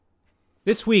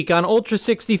This week on Ultra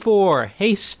 64,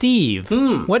 hey Steve,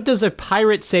 what does a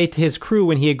pirate say to his crew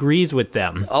when he agrees with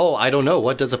them? Oh, I don't know.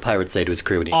 What does a pirate say to his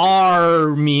crew when he...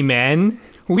 Army men.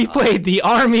 We played the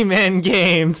Army Men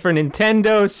games for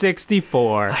Nintendo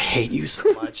 64. I hate you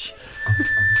so much.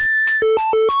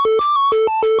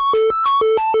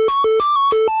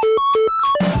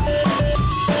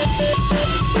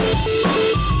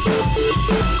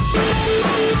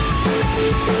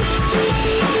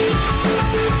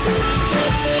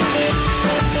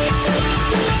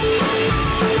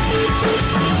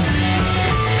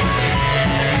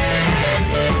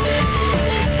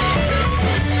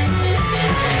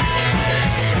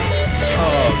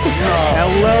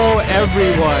 Hello,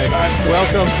 everyone.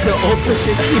 Welcome to Ultra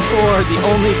 64, the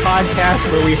only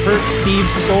podcast where we hurt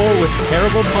Steve's soul with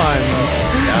terrible puns.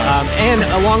 And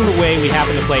along the way, we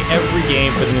happen to play every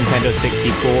game for the Nintendo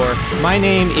 64. My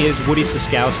name is Woody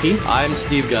Siskowski. I'm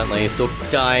Steve Guntley, still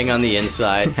dying on the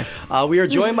inside. We are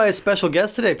joined by a special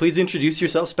guest today. Please introduce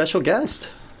yourself, special guest.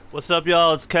 What's up,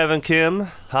 y'all? It's Kevin Kim.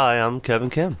 Hi, I'm Kevin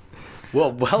Kim.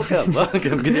 Well, welcome.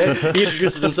 He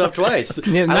introduces himself twice.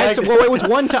 Yeah, nice. Well, it was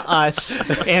one to us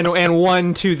and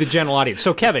one to the general audience.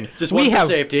 So, Kevin, just one for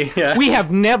safety. Yeah. We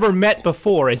have never met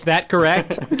before. Is that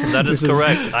correct? That is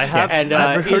correct. I have. And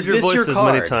I've heard your voices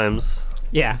card? many times.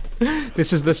 Yeah,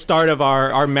 this is the start of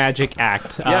our magic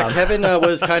act. Yeah, Kevin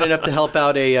was kind enough to help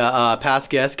out a past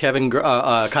guest,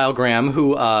 Kyle Graham,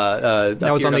 who that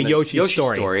was on the Yoshi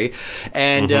story.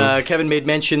 And Kevin made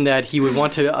mention that he would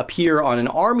want to appear on an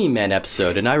Army Men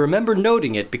episode, and I remember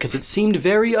noting it because it seemed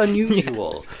very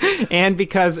unusual. Yeah. And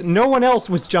because no one else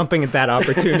was jumping at that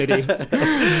opportunity.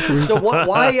 So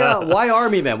why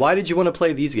Army Men? Why did you want to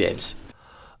play these games?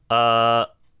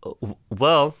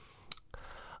 Well,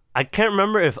 I can't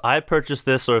remember if I purchased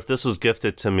this or if this was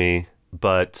gifted to me,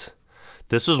 but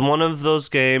this was one of those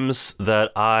games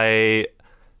that I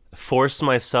forced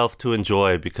myself to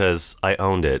enjoy because I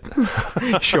owned it.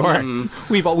 Sure.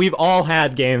 We've all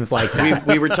had games like that.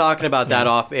 We were talking about that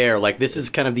off air. Like, this is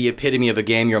kind of the epitome of a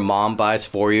game your mom buys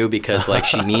for you because, like,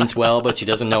 she means well, but she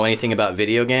doesn't know anything about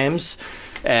video games.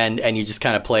 And you just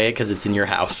kind of play it because it's in your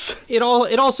house. It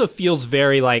also feels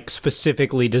very, like,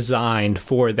 specifically designed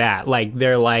for that. Like,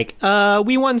 they're like,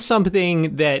 we want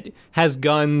something that has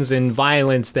guns and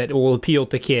violence that will appeal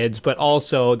to kids, but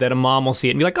also that a mom will see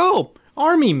it and be like, oh,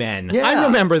 Army Men. Yeah. I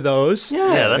remember those.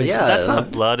 Yeah, that's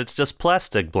not blood. It's just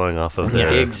plastic blowing off of there.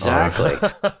 Exactly.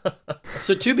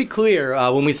 So to be clear,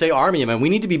 when we say Army Men, we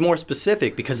need to be more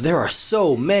specific because there are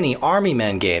so many Army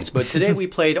Men games. But today we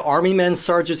played Army Men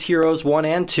Sarge's Heroes 1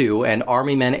 and 2 and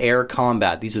Army Men Air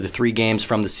Combat. These are the three games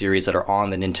from the series that are on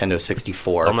the Nintendo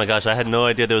 64. Oh my gosh, I had no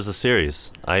idea there was a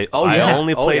series. I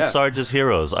only played Sarge's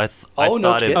Heroes. I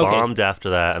thought it bombed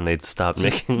after that and they'd stopped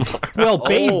making more.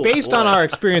 Well, based on our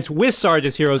experience with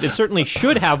Sarge's Heroes, it certainly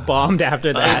should have bombed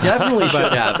after that. It definitely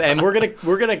should have. And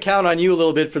we're gonna count on you a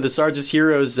little bit for the Sarge's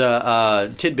Heroes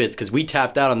tidbits because we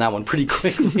tapped out on that one pretty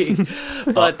quickly.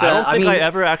 But I don't think I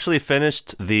ever actually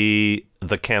finished the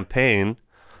campaign.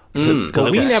 Because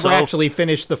we never actually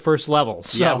finished the first level.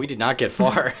 So. Yeah, we did not get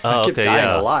far. Oh, I kept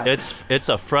dying a lot.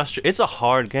 It's a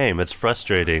hard game. It's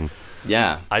frustrating.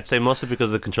 Yeah, I'd say mostly because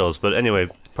of the controls. But anyway,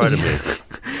 pardon me.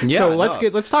 Yeah, so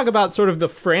let's talk about sort of the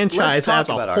franchise as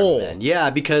a whole. Yeah,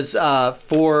 because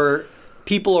for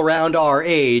people around our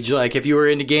age, like if you were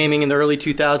into gaming in the early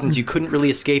 2000s, you couldn't really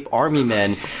escape Army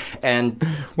Men, and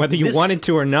whether you wanted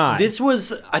to or not.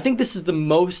 I think this is the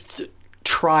most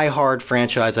try-hard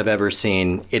franchise I've ever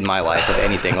seen in my life of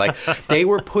anything. Like, they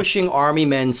were pushing Army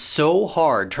Men so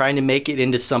hard, trying to make it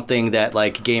into something that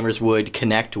like gamers would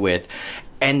connect with,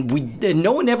 and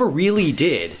no one ever really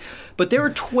did. But there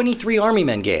are 23 Army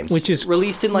Men games, which is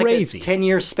released in like crazy. a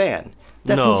 10-year span.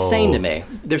 That's insane to me.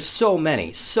 There's so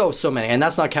many, so many, and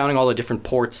that's not counting all the different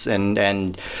ports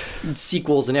and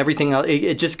sequels and everything else.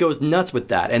 It just goes nuts with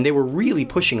that, and they were really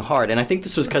pushing hard. And I think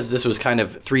this was because this was kind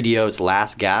of 3DO's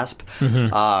last gasp.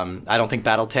 I don't think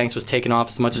Battle Tanks was taken off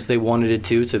as much as they wanted it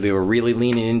to, so they were really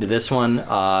leaning into this one.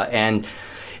 And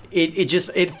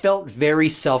it felt very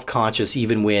self-conscious,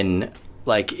 even when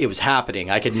like it was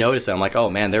happening. I could notice it. I'm like, oh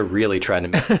man, they're really trying to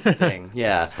make this a thing.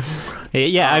 Yeah.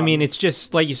 Yeah, I mean, it's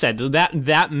just like you said,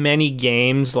 that many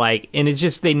games, like, and it's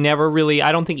just they never really.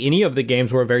 I don't think any of the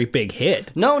games were a very big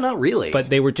hit. No, not really. But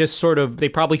they were just sort of. They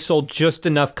probably sold just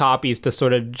enough copies to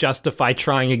sort of justify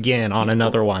trying again on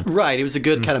another one. Right. It was a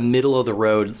good kind of middle of the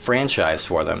road franchise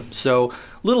for them. So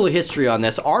little history on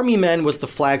this. Army Men was the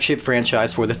flagship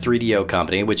franchise for the 3DO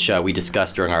company, which we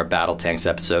discussed during our Battle Tanks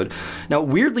episode. Now,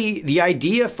 weirdly, the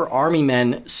idea for Army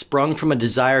Men sprung from a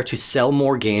desire to sell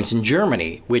more games in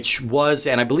Germany, which was,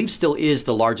 and I believe still is,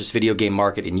 the largest video game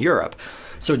market in Europe.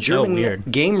 So German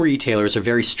game retailers are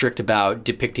very strict about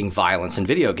depicting violence in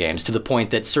video games, to the point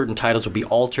that certain titles would be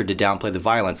altered to downplay the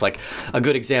violence. Like, a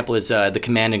good example is the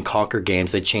Command and Conquer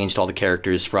games. They changed all the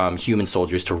characters from human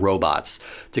soldiers to robots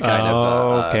to kind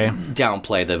of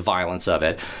downplay the violence of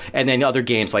it. And then other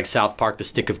games like South Park, The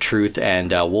Stick of Truth, and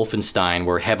Wolfenstein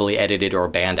were heavily edited or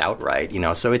banned outright.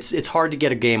 So it's hard to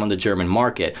get a game on the German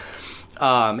market.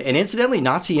 And incidentally,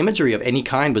 Nazi imagery of any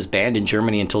kind was banned in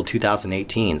Germany until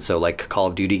 2018. So, like, Call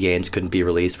of Duty games couldn't be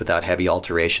released without heavy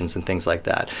alterations and things like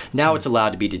that. Now it's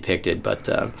allowed to be depicted, but...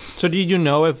 So did you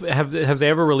know, if have they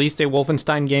ever released a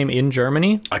Wolfenstein game in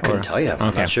Germany? I couldn't tell you.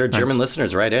 I'm not sure. German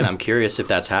listeners, write in. I'm curious if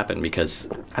that's happened, because,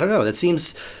 I don't know, that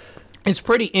seems... It's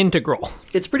pretty integral.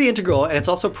 It's pretty integral, and it's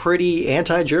also pretty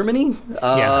anti-Germany.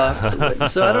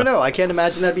 So, I don't know. I can't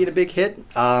imagine that being a big hit.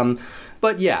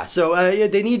 But yeah, so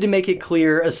they need to make it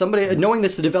clear. As somebody knowing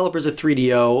this, the developers of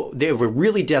 3DO, they were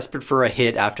really desperate for a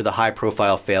hit after the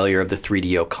high-profile failure of the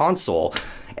 3DO console.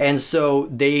 And so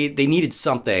they needed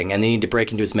something, and they needed to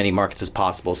break into as many markets as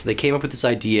possible. So they came up with this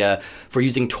idea for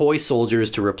using toy soldiers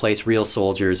to replace real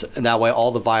soldiers. And that way all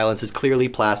the violence is clearly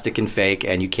plastic and fake,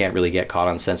 and you can't really get caught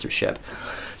on censorship.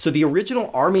 So the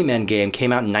original Army Men game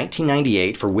came out in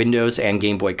 1998 for Windows and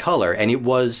Game Boy Color, and it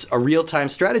was a real-time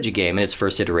strategy game in its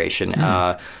first iteration,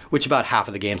 which about half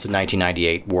of the games in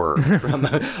 1998 were. From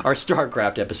our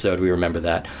StarCraft episode, we remember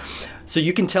that. So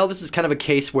you can tell this is kind of a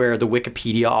case where the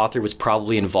Wikipedia author was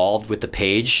probably involved with the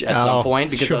page at some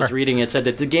point, because I was reading it said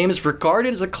that the game is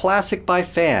regarded as a classic by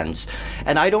fans.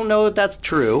 And I don't know that that's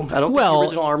true. I don't think the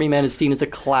original Army Men is seen as a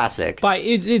classic.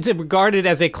 It's regarded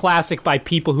as a classic by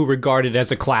people who regard it as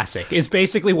a classic. It's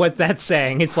basically what that's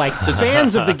saying. It's like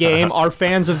fans of the game are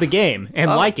fans of the game and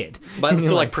like it. But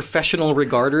so like professional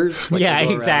regarders? Like, yeah,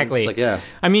 exactly. Like, yeah.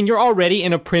 I mean, you're already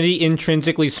in a pretty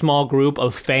intrinsically small group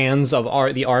of fans of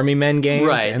the Army Men games,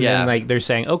 right? And then like they're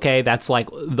saying, okay, that's like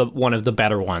one of the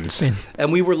better ones.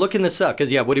 And we were looking this up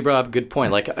because Woody brought up a good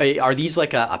point. Like, are these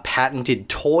like a patented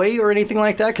toy or anything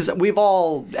like that? Because we've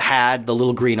all had the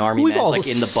little green Army Men like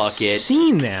in the bucket.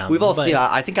 Seen them. We've all seen.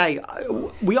 I think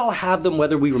we all have them,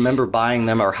 whether we remember buying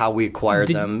them or how we acquired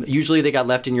them. Usually they got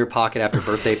left in your pocket after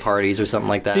birthday parties or something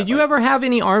like that. Did you ever have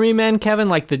any Army Men, Kevin?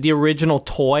 Like the original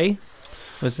toy?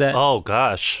 Was that? Oh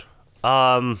gosh.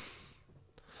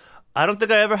 I don't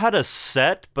think I ever had a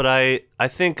set, but I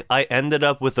think I ended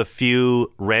up with a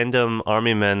few random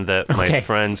Army Men that my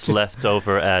friends left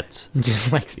over at,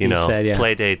 just like Steve said,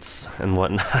 play dates and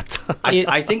whatnot.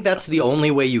 I think that's the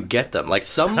only way you get them. Like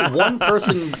one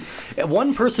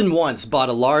person once bought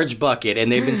a large bucket, and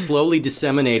they've been slowly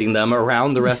disseminating them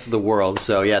around the rest of the world.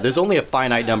 So yeah, there's only a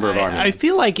finite number of Army Men. I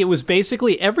feel like it was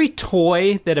basically every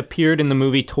toy that appeared in the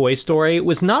movie Toy Story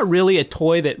was not really a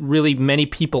toy that really many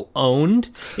people owned.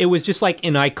 It was just like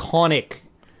an iconic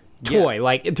toy,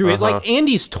 like like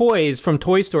Andy's toys from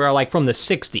Toy Story are like from the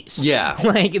 60s. Yeah,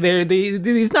 like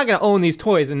he's not going to own these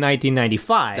toys in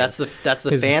 1995. That's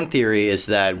the fan theory, is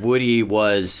that Woody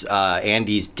was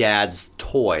Andy's dad's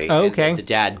toy. Oh, okay, and the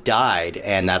dad died,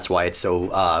 and that's why it's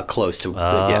so close to.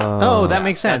 Oh, that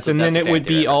makes sense. And then it would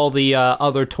be all the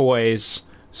other toys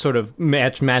sort of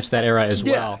match that era as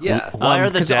well. Yeah. Why are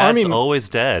the dads always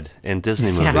dead in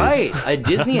Disney movies? Right.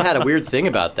 Disney had a weird thing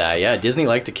about that. Yeah, Disney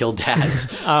liked to kill dads.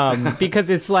 Because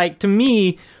it's like, to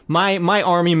me, my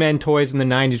Army Men toys in the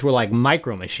 90s were like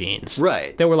Micro Machines.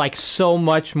 Right. They were like so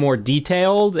much more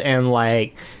detailed, and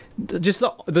like just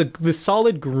the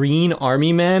solid green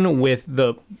Army Men with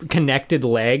the connected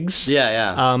legs.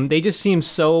 Yeah. They just seem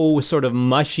so sort of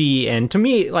mushy, and to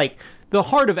me, like, the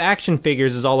heart of action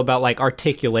figures is all about like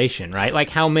articulation, right? Like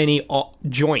how many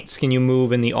joints can you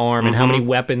move in the arm, and how many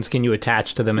weapons can you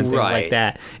attach to them, and things like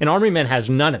that. And Army Men has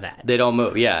none of that. They don't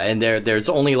move, and there's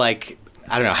only like,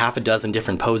 I don't know, half a dozen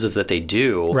different poses that they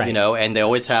do, and they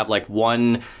always have like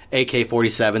one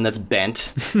AK-47 that's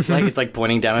bent, like it's like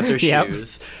pointing down at their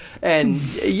shoes. And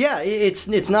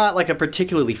it's not like a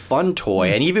particularly fun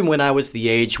toy. And even when I was the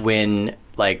age when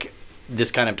like this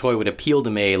kind of toy would appeal to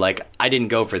me, like, I didn't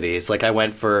go for these. Like, I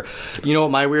went for, you know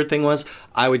what my weird thing was?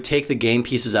 I would take the game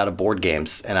pieces out of board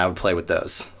games, and I would play with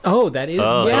those. Oh, that is...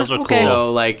 those are cool.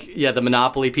 So, like, the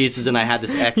Monopoly pieces, and I had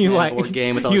this X-Men board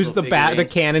game with all those little figurines. Use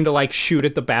the cannon to, like, shoot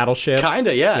at the battleship.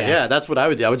 Kinda, yeah. That's what I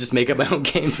would do. I would just make up my own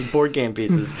games with board game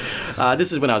pieces.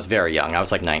 This is when I was very young. I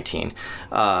was, like, 19.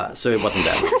 So it wasn't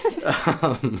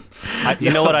that weird.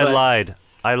 You know what? I lied.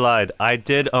 I lied. I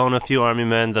did own a few Army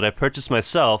Men that I purchased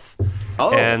myself,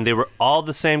 and they were all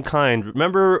the same kind.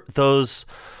 Remember those,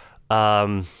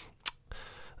 like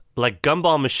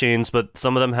gumball machines, but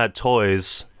some of them had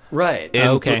toys. Right.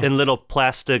 In little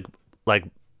plastic, like,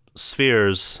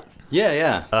 spheres.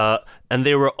 Yeah. And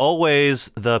they were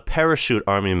always the parachute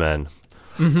Army Men.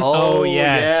 Mm-hmm. Oh,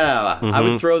 yes. Yeah. Mm-hmm. I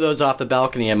would throw those off the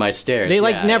balcony in my stairs. They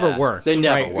never worked. They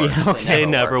never right? worked. Yeah, okay. They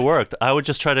never worked. I would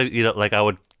just try to, like I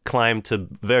would climb to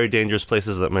very dangerous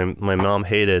places that my mom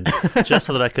hated just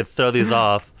so that I could throw these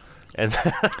off. And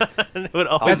it would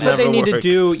always That's what they need work. to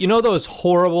do. You know those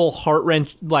horrible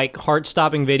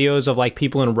heart-stopping videos of like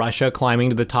people in Russia climbing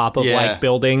to the top of like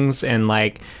buildings and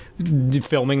like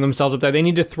filming themselves up there? They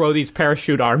need to throw these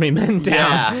parachute Army Men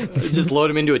down. Yeah, just load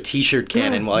them into a t-shirt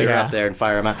cannon while you're up there and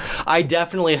fire them out. I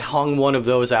definitely hung one of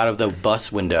those out of the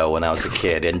bus window when I was a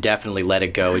kid and definitely let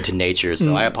it go into nature.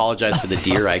 So I apologize for the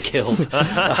deer I killed.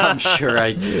 I'm sure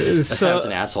that was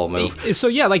an asshole move. So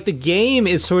yeah, like the game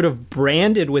is sort of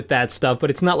branded with that stuff, but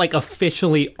it's not like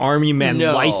officially Army Men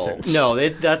licensed. No,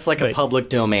 that's like a public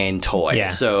domain toy. Yeah.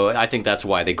 So I think that's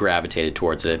why they gravitated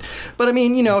towards it. But I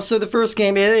mean, so the first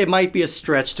game, it might be a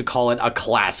stretch to call it a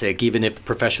classic, even if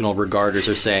professional regarders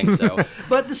are saying so.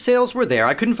 But the sales were there.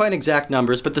 I couldn't find exact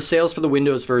numbers, but the sales for the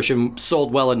Windows version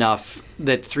sold well enough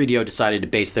that 3DO decided to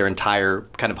base their entire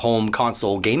kind of home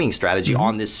console gaming strategy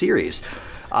on this series.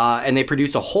 And they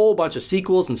produced a whole bunch of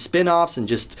sequels and spin-offs and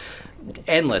just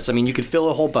endless. I mean, you could fill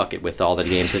a whole bucket with all the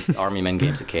games that Army Men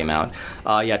games that came out.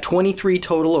 23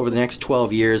 total over the next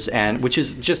 12 years, and which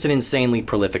is just an insanely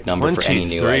prolific number for any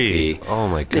new IP. Oh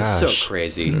my gosh. It's so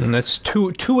crazy. And that's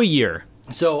two a year.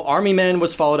 So Army Men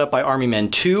was followed up by Army Men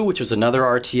 2, which was another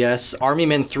RTS. Army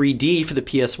Men 3D for the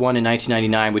PS1 in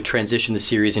 1999 would transition the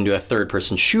series into a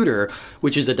third-person shooter,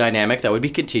 which is a dynamic that would be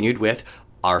continued with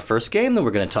our first game that we're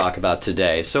going to talk about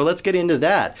today. So let's get into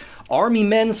that. Army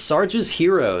Men Sarge's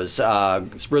Heroes.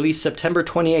 It's released September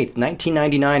 28th,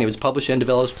 1999. It was published and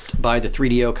developed by the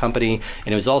 3DO company,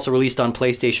 and it was also released on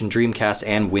PlayStation, Dreamcast,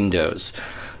 and Windows.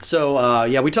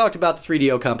 So, we talked about the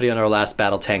 3DO company on our last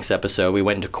Battle Tanks episode. We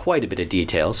went into quite a bit of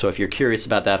detail, so if you're curious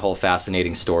about that whole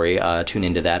fascinating story, tune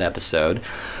into that episode.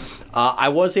 I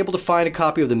was able to find a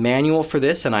copy of the manual for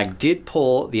this, and I did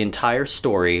pull the entire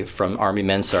story from Army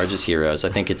Men Sarge's Heroes. I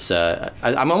think it's...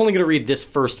 I'm only going to read this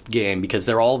first game because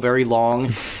they're all very long,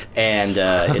 and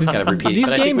it's kind of repeating. These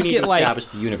but I think we games need get to establish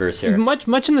the universe here.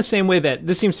 Much in the same way that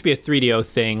this seems to be a 3DO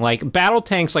thing. Like, Battle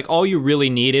Tanks, like, all you really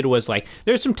needed was, like,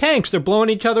 there's some tanks, they're blowing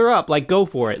each other up, like, go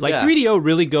for it. Like, 3DO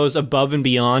really goes above and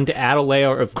beyond to add a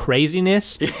layer of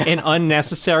craziness and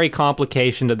unnecessary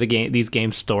complication to these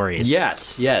game stories.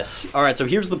 Yes. All right, so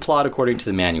here's the plot according to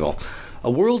the manual. A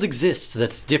world exists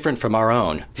that's different from our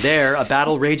own. There, a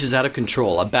battle rages out of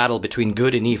control, a battle between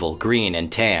good and evil, green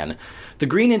and tan. The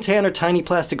green and tan are tiny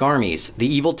plastic armies. The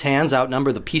evil tans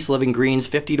outnumber the peace-loving greens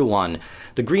 50-1.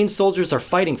 The green soldiers are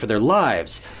fighting for their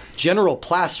lives. General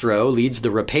Plastro leads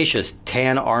the rapacious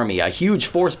tan army, a huge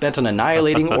force bent on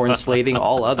annihilating or enslaving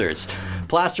all others.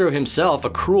 Plastro himself, a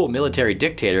cruel military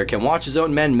dictator, can watch his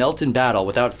own men melt in battle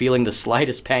without feeling the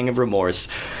slightest pang of remorse.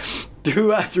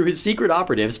 Through his secret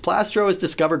operatives, Plastro has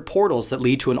discovered portals that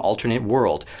lead to an alternate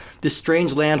world. This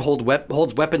strange land holds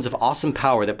weapons of awesome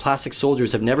power that plastic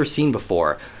soldiers have never seen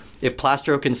before. If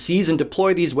Plastro can seize and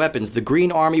deploy these weapons, the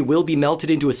Green Army will be melted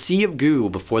into a sea of goo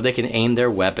before they can aim their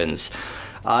weapons.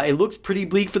 It looks pretty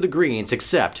bleak for the Greens,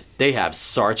 except they have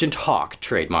Sergeant Hawk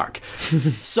trademark.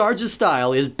 Sarge's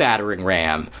style is battering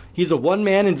ram. He's a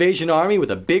one-man invasion army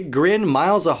with a big grin,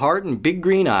 miles of heart, and big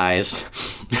green eyes.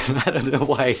 I don't know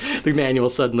why the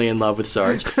manual's suddenly in love with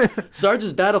Sarge.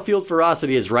 Sarge's battlefield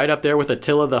ferocity is right up there with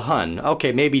Attila the Hun.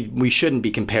 Okay, maybe we shouldn't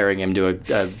be comparing him to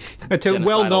a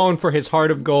well known for his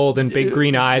heart of gold and big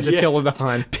green eyes, Attila the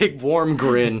Hun. Big warm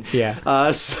grin.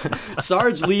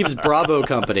 Sarge leaves Bravo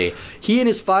Company. He and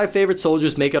his 5 favorite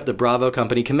soldiers make up the Bravo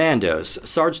Company Commandos.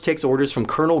 Sarge takes orders from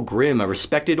Colonel Grimm, a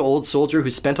respected old soldier who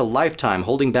spent a lifetime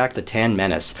holding back the Tan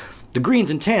Menace. The Greens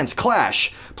and Tans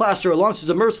clash. Plastro launches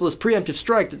a merciless preemptive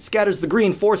strike that scatters the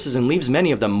Green forces and leaves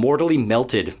many of them mortally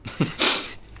melted.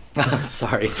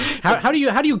 Sorry. How do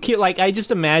you kill? Like, I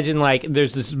just imagine like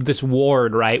there's this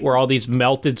ward, right, where all these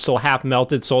half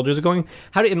melted soldiers are going.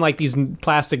 In like these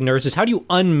plastic nurses, how do you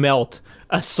unmelt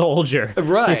a soldier?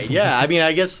 Right, yeah. I mean,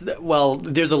 I guess,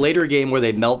 there's a later game where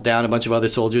they melt down a bunch of other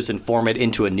soldiers and form it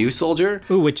into a new soldier.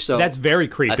 Ooh, that's very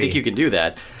creepy. I think you can do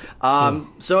that.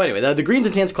 So anyway, the Greens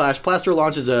and Tans clash. Plastro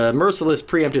launches a merciless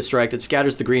preemptive strike that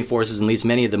scatters the Green forces and leaves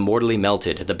many of them mortally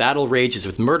melted. The battle rages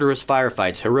with murderous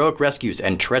firefights, heroic rescues,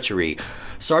 and treachery.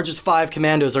 Sarge's 5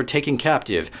 commandos are taken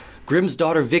captive. Grimm's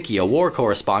daughter Vicky, a war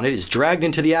correspondent, is dragged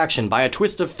into the action by a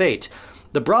twist of fate.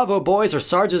 The Bravo boys are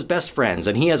Sarge's best friends,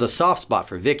 and he has a soft spot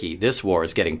for Vicky. This war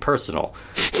is getting personal.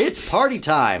 It's party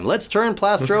time. Let's turn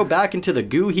Plastro back into the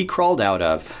goo he crawled out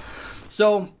of.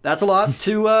 So that's a lot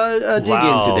to dig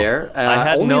into there. I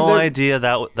had no idea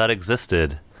that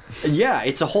existed. Yeah,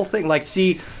 it's a whole thing. Like,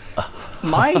 see,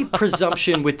 my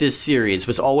presumption with this series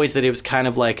was always that it was kind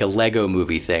of like a Lego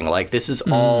movie thing. Like, this is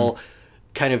all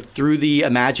kind of through the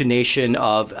imagination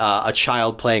of a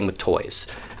child playing with toys.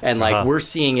 And, like, we're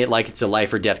seeing it like it's a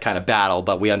life or death kind of battle,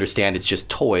 but we understand it's just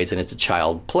toys and it's a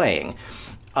child playing.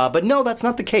 But no, that's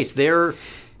not the case.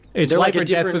 It's life or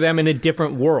death for them in a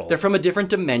different world. They're from a different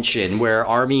dimension where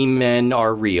army men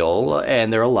are real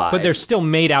and they're alive. But they're still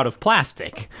made out of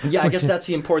plastic. Yeah, I guess that's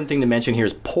the important thing to mention here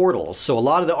is portals. So a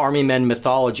lot of the army men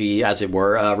mythology, as it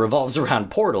were, revolves around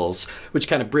portals, which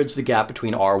kind of bridge the gap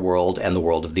between our world and the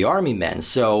world of the army men.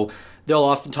 So they'll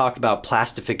often talk about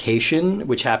plastification,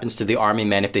 which happens to the army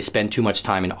men if they spend too much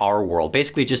time in our world.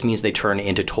 Basically, it just means they turn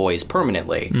into toys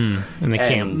permanently. And they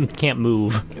can't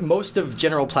move. Most of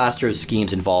General Plastro's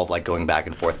schemes involve like going back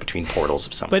and forth between portals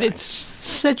of some kind. But it's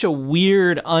such a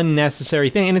weird,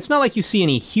 unnecessary thing. And it's not like you see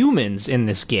any humans in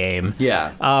this game.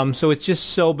 Yeah. So it's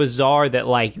just so bizarre that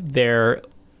like they're,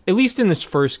 at least in this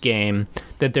first game,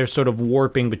 that they're sort of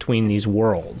warping between these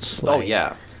worlds. Like, oh,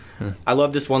 yeah. I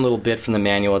love this one little bit from the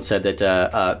manual. It said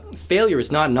that failure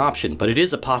is not an option, but it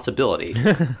is a possibility.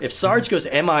 If Sarge goes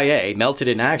MIA, melted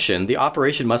in action, the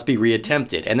operation must be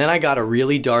reattempted. And then I got a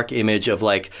really dark image of,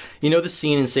 like, you know the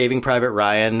scene in Saving Private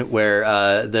Ryan where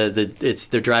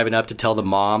they're driving up to tell the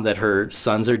mom that her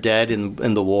sons are dead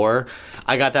in the war?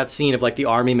 I got that scene of, like, the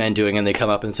army men doing, and they come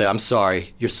up and say, "I'm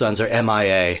sorry, your sons are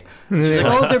MIA." She's like,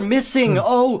 "Oh, they're missing.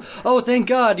 Oh, thank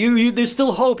God. There's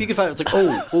still hope. You can find." It's like,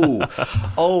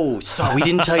 sorry, we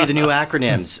didn't tell you the new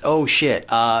acronyms. Oh shit.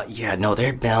 Yeah, no,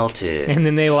 they're melted. And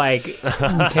then they like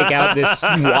take out this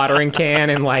watering can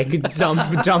and like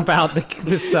dump out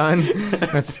the sun.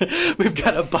 We've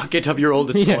got a bucket of your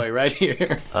oldest boy right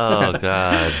here. Oh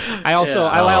God. I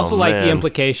also like the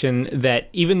implication that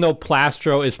even though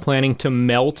Plastro is planning to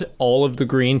melt all of the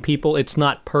green people, it's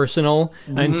not personal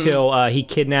until he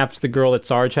kidnaps the girl that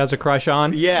Sarge has a crush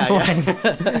on.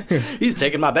 Yeah. He's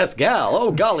taking my best gal.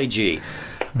 Oh golly gee.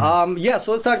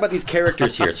 So let's talk about these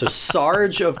characters here. So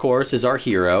Sarge, of course, is our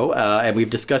hero, and we've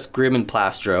discussed Grimm and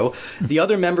Plastro. The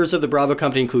other members of the Bravo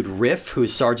Company include Riff, who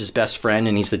is Sarge's best friend,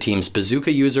 and he's the team's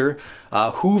bazooka user.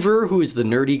 Hoover, who is the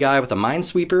nerdy guy with a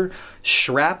minesweeper.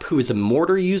 Shrap, who is a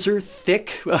mortar user. Thick,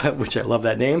 which I love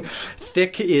that name.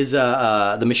 Thick is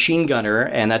the machine gunner,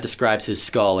 and that describes his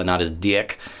skull and not his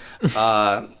dick.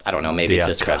 I don't know, maybe it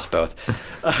describes both.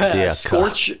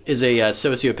 Scorch is a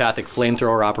sociopathic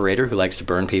flamethrower operator who likes to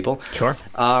burn people. Sure.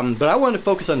 But I wanted to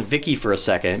focus on Vicky for a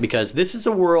second because this is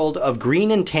a world of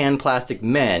green and tan plastic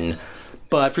men,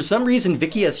 but for some reason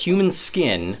Vicky has human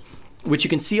skin, which you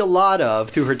can see a lot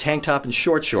of through her tank top and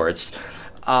short shorts,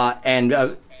 and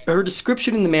her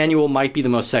description in the manual might be the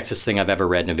most sexist thing I've ever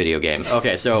read in a video game.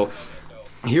 Okay, so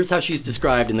here's how she's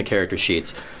described in the character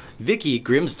sheets. Vicky,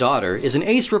 Grimm's daughter, is an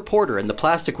ace reporter and the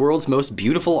plastic world's most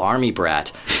beautiful army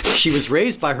brat. She was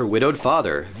raised by her widowed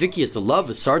father. Vicky is the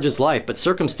love of Sarge's life, but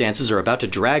circumstances are about to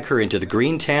drag her into the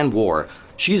green-tan war.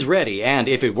 She's ready, and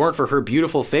if it weren't for her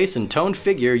beautiful face and toned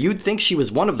figure, you'd think she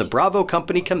was one of the Bravo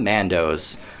Company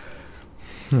commandos.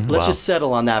 Let's just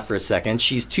settle on that for a second.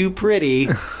 She's too pretty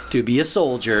to be a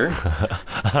soldier.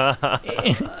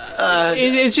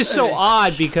 It's just so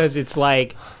odd because it's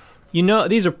like, you know,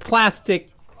 these are plastic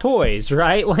toys,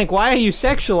 right? Like, why are you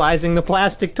sexualizing the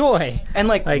plastic toy? And,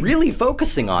 like really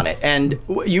focusing on it. And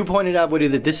you pointed out, Woody,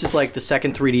 that this is, like, the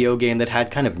second 3DO game that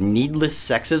had kind of needless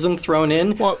sexism thrown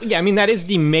in. Well, yeah, I mean, that is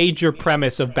the major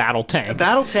premise of Battle Tanks.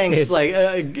 Battle Tanks, like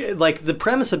the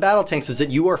premise of Battle Tanks is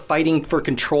that you are fighting for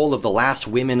control of the last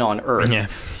women on Earth. Yeah.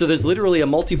 So there's literally a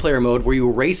multiplayer mode where you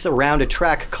race around a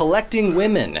track collecting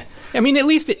women. I mean, at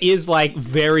least it is, like,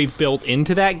 very built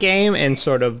into that game, and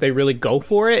sort of they really go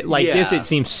for it. Like, this, it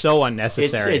seems so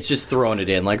unnecessary. It's just throwing it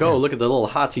in. Like, oh, look at the little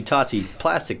hotsy-totsy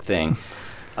plastic thing.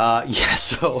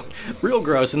 So real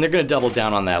gross, and they're going to double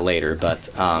down on that later. But,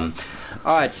 all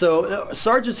right, so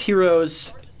Sarge's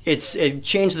Heroes... It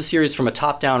changed the series from a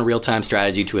top-down real-time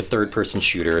strategy to a third-person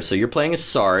shooter. So you're playing as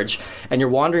Sarge, and you're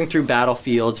wandering through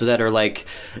battlefields that are like,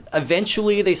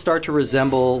 eventually they start to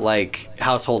resemble like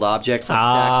household objects like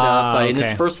stacked up. But in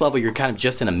this first level, you're kind of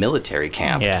just in a military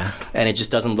camp, and it just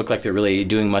doesn't look like they're really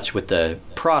doing much with the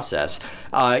process.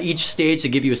 Each stage, they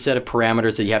give you a set of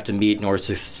parameters that you have to meet in order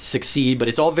to succeed, but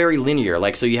it's all very linear.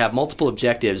 Like, so you have multiple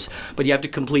objectives, but you have to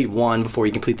complete one before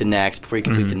you complete the next, before you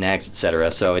complete the next,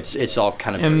 etc. So it's all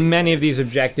kind of... And many of these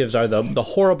objectives are the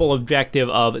horrible objective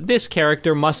of this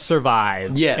character must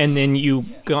survive. Yes. And then you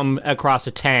come across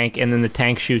a tank, and then the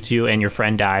tank shoots you, and your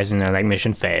friend dies, and then like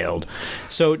mission failed.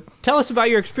 So tell us about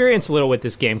your experience a little with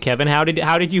this game, Kevin. How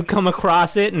did you come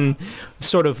across it and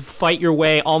sort of fight your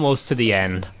way almost to the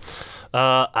end?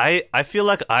 I feel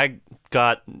like I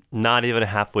got not even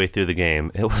halfway through the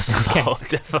game. It was so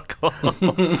difficult.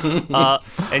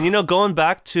 And going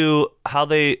back to how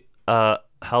they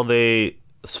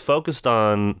focused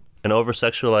on and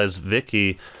over-sexualized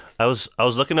Vicky, I was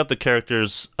looking up the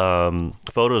characters'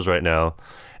 photos right now,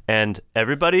 and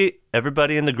everybody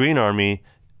in the Green Army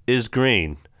is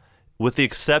green, with the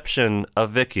exception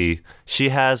of Vicky. She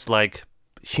has like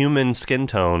human skin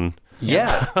tone.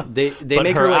 Yeah, they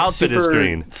make her her like outfit is super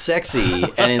green. sexy,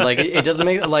 and it doesn't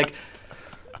make like.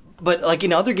 But like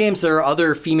in other games, there are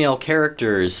other female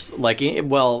characters. Like, I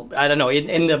don't know.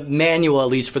 In the manual, at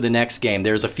least for the next game,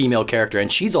 there's a female character,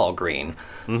 and she's all green.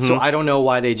 Mm-hmm. So I don't know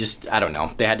why they just. I don't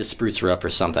know. They had to spruce her up or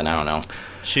something. I don't know.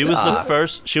 She was the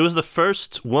first. She was the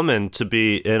first woman to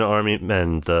be in Army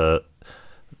Men. The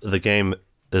game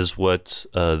is what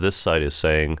this site is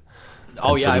saying.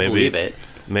 Oh, yeah, I believe it.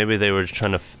 Maybe they were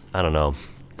trying to, I don't know,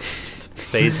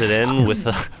 phase it in with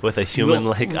a human.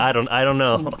 Like I don't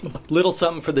know. Little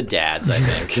something for the dads, I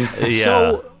think. Yeah.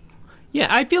 So, yeah,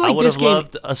 I feel like I would this have game...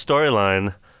 loved a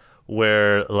storyline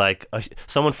where like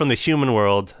someone from the human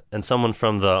world and someone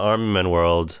from the Army Men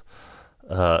world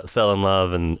fell in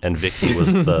love, and Vicky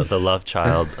was the love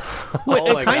child.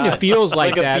 Well, it kind of feels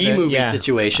like a that. B-movie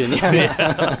situation.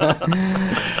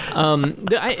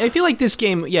 I feel like this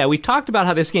game, we talked about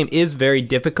how this game is very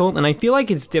difficult, and I feel like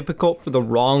it's difficult for the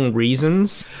wrong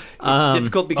reasons. It's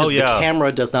difficult because the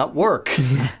camera does not work.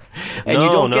 And you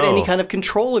don't get any kind of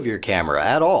control of your camera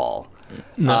at all.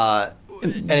 No.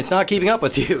 And it's not keeping up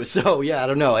with you. So, I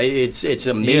don't know. It's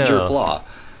a major flaw.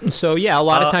 So, a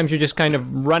lot of times you're just kind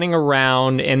of running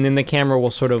around, and then the camera will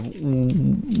sort of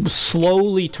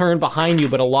slowly turn behind you,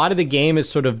 but a lot of the game is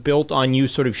sort of built on you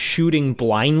sort of shooting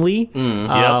blindly.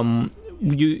 The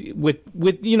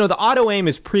auto aim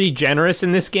is pretty generous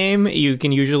in this game. You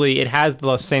can it has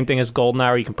the same thing as GoldenEye,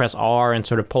 where you can press R and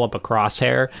sort of pull up a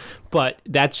crosshair, but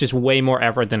that's just way more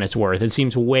effort than it's worth. It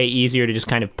seems way easier to just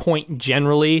kind of point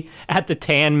generally at the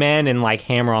tan men and like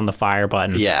hammer on the fire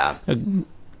button. Yeah.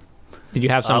 Did you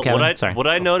have some, Kevin? Sorry. What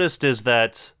I noticed is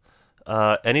that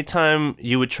anytime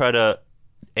you would try to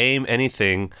aim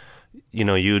anything,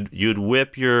 you'd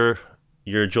whip your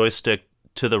joystick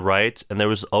to the right, and there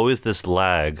was always this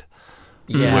lag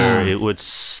where it would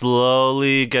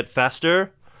slowly get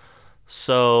faster.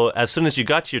 So as soon as you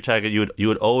got to your target, you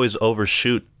would always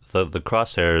overshoot the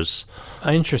crosshairs.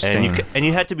 Interesting. And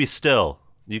you had to be still.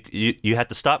 You had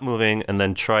to stop moving and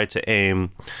then try to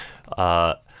aim.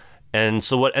 And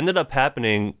so what ended up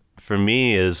happening for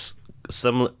me is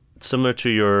similar to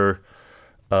your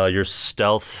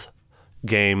stealth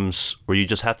games where you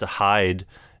just have to hide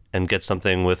and get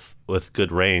something with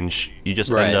good range. You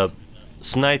just end up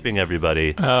sniping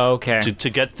everybody. Oh, okay. To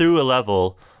get through a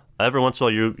level. Every once in a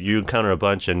while you encounter a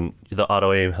bunch and the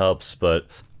auto aim helps, but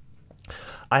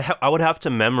I would have to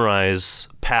memorize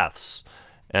paths.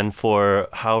 And for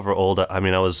however old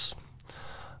I was,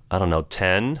 I don't know,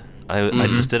 10. I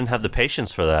just didn't have the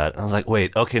patience for that. I was like,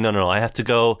 wait, okay, no, I have to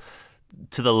go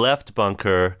to the left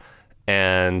bunker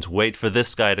and wait for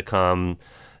this guy to come,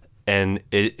 and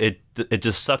it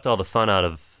just sucked all the fun out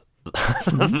of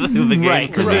the game. Right,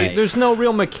 because there's no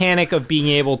real mechanic of being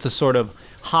able to sort of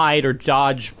hide or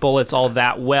dodge bullets all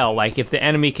that well. Like, if the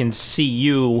enemy can see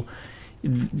you,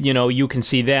 you can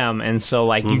see them, and so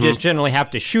like you just generally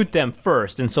have to shoot them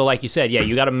first. And so, like you said,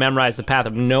 you got to memorize the path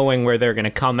of knowing where they're going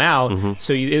to come out.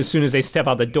 So as soon as they step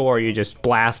out the door, you just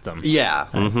blast them. Yeah.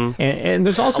 And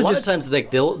there's also a lot of times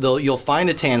like you'll find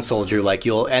a tan soldier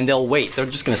and they'll wait. They're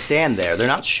just going to stand there. They're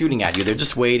not shooting at you. They're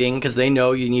just waiting because they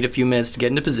know you need a few minutes to get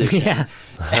into position.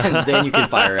 And then you can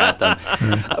fire at them.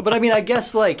 But I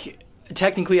guess like.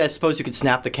 Technically, I suppose you could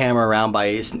snap the camera around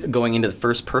by going into the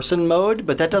first-person mode,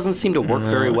 but that doesn't seem to work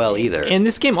very well either. And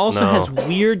this game also has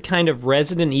weird kind of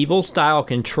Resident Evil-style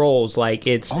controls. Like,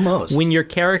 it's almost when your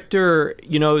character,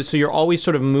 so you're always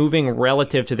sort of moving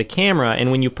relative to the camera,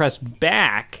 and when you press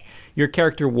back, your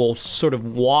character will sort of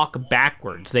walk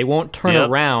backwards. They won't turn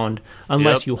around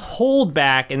unless you hold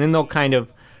back, and then they'll kind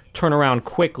of turn around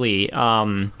quickly.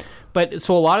 But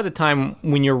so a lot of the time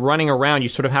when you're running around, you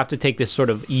sort of have to take this sort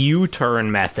of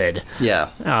U-turn method. Yeah.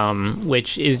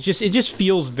 Which is it just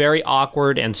feels very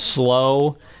awkward and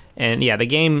slow. And yeah, the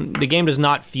game does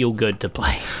not feel good to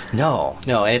play. No,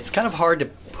 and it's kind of hard to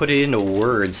put it into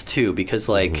words too, because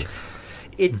like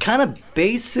it kind of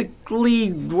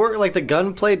basically works. Like the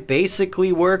gunplay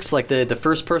basically works. Like the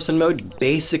first person mode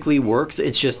basically works.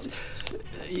 It's just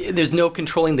there's no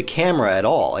controlling the camera at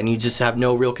all, and you just have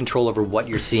no real control over what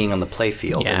you're seeing on the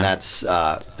playfield, and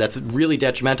that's really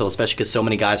detrimental, especially because so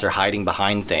many guys are hiding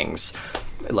behind things,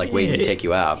 like waiting to take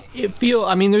you out.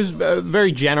 There's a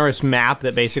very generous map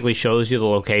that basically shows you the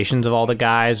locations of all the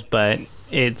guys, but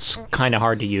it's kind of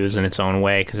hard to use in its own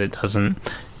way because it doesn't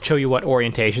show you what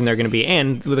orientation they're going to be,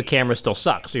 and the camera still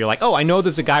sucks. So you're like, oh, I know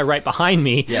there's a guy right behind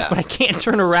me, but I can't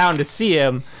turn around to see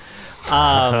him.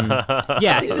 I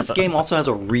think this game also has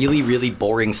a really, really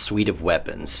boring suite of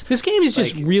weapons. This game is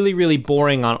just really, really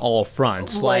boring on all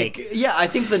fronts. I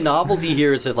think the novelty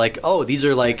here is that these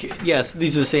are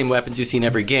these are the same weapons you see in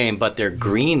every game, but they're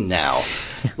green now.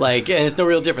 And it's no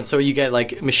real difference. So you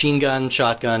get machine gun,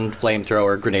 shotgun,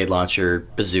 flamethrower, grenade launcher,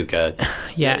 bazooka.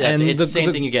 Yeah, and it's the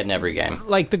same thing you get in every game.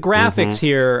 Like the graphics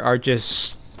here are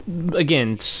just.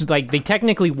 Again, they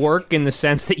technically work in the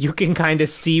sense that you can kind of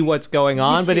see what's going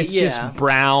on, but it's just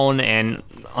brown and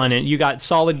you got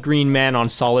solid green men on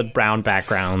solid brown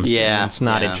backgrounds. Yeah, it's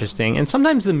not interesting. And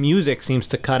sometimes the music seems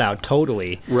to cut out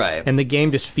totally. Right. And the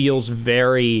game just feels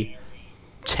very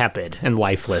tepid and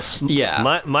lifeless.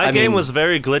 Yeah. My game was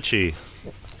very glitchy.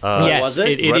 Yes, was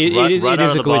it? It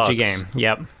is a glitchy game.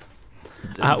 Yep.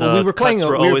 We were playing.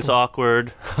 Were always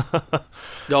awkward.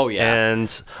 Oh yeah.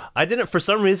 And I didn't, for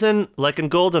some reason, like in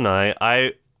GoldenEye,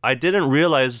 I didn't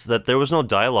realize that there was no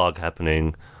dialogue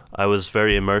happening. I was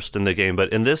very immersed in the game,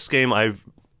 but in this game,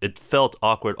 it felt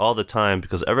awkward all the time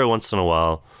because every once in a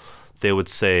while, they would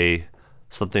say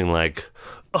something like,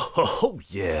 "Oh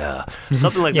yeah,"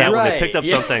 something like that when they picked up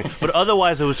something. But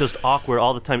otherwise, it was just awkward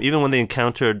all the time. Even when they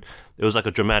encountered, it was like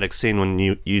a dramatic scene when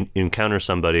you encounter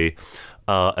somebody.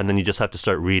 And then you just have to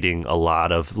start reading a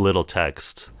lot of little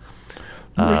text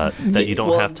that you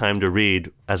don't have time to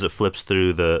read as it flips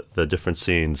through the different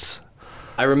scenes.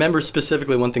 I remember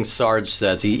specifically one thing Sarge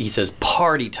says. He says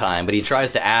party time, but he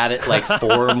tries to add it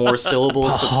 4 more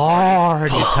syllables. Party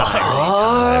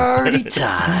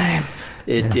time.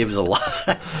 It was a lot.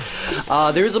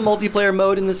 There's a multiplayer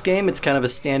mode in this game. It's kind of a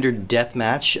standard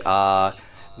deathmatch.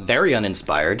 Very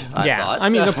uninspired, I thought. I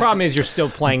mean, the problem is you're still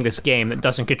playing this game that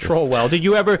doesn't control well. Did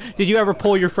you ever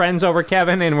pull your friends over,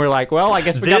 Kevin, and we're like, well, I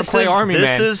guess we got to play Army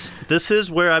Man? This is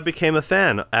where I became a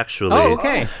fan, actually. Oh,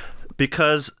 okay.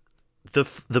 Because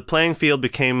the playing field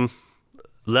became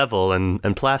level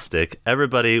and plastic.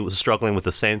 Everybody was struggling with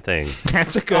the same thing.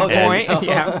 That's a good point.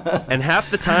 Yeah. And half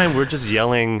the time we're just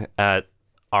yelling at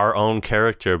our own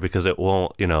character because it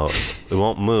won't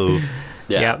move.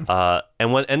 Yeah.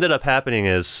 And what ended up happening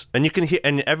is, and you can hear,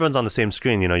 and everyone's on the same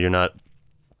screen. You're not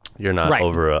right.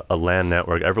 over a LAN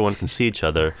network. Everyone can see each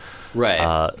other.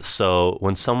 Right. So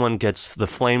when someone gets the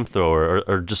flamethrower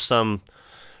or just some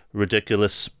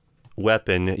ridiculous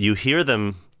weapon, you hear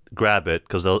them grab it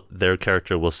because their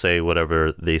character will say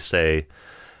whatever they say,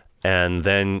 and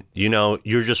then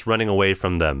you're just running away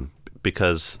from them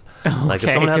because. Like if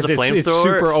someone has a flamethrower, it's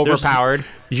super overpowered.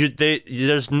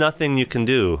 There's nothing you can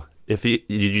do if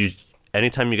you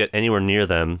anytime you get anywhere near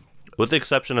them, with the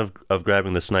exception of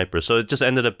grabbing the sniper. So it just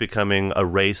ended up becoming a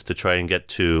race to try and get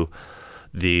to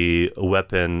the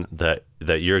weapon that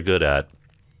you're good at.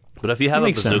 But if you have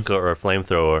a bazooka or a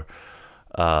flamethrower,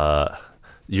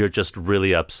 you're just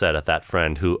really upset at that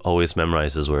friend who always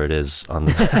memorizes where it is on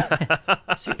the.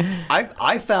 See,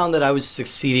 I found that I was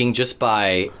succeeding just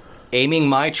by aiming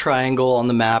my triangle on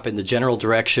the map in the general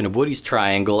direction of Woody's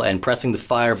triangle and pressing the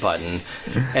fire button,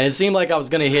 and it seemed like I was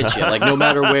going to hit you, no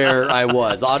matter where I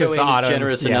was. Auto aim is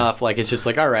generous enough, it's just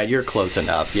all right, you're close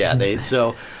enough. Yeah,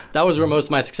 so that was where most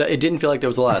of my success. It didn't feel like there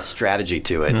was a lot of strategy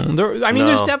to it. There's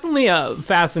definitely a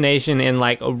fascination in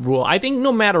a rule. I think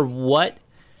no matter what.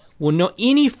 Well,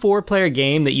 any 4-player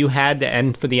game that you had to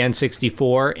end for the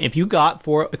N64, if you got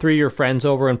 3 of your friends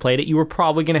over and played it, you were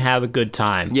probably going to have a good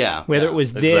time. Yeah. Whether it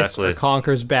was this or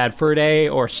Conker's Bad Fur Day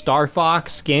or Star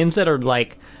Fox, games that are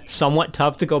somewhat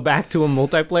tough to go back to a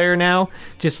multiplayer now.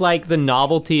 Just the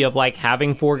novelty of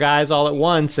having 4 guys all at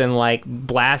once and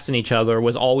blasting each other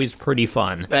was always pretty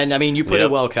fun. And I mean, you put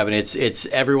it well, Kevin. It's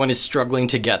everyone is struggling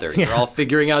together. You're all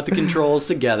figuring out the controls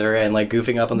together and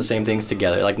goofing up on the same things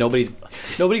together.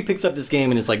 Nobody picks up this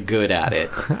game and is good at it.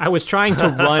 I was trying to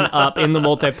run up in the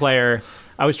multiplayer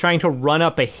I was trying to run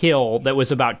up a hill that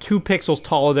was about 2 pixels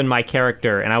taller than my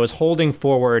character, and I was holding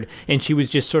forward, and she was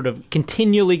just sort of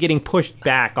continually getting pushed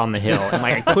back on the hill, and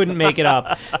like I couldn't make it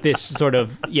up this sort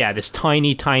of, this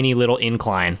tiny little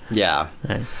incline. Yeah.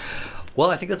 Right. Well,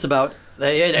 I think that's about...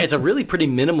 It's a really pretty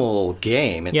minimal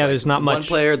game. It's there's not much. One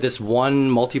player, this one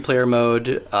multiplayer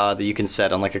mode that you can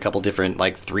set on like a couple different,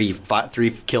 like 3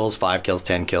 kills, 5 kills,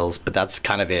 10 kills, but that's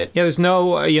kind of it. Yeah, there's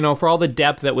no, for all the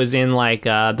depth that was in like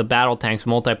the Battle Tanks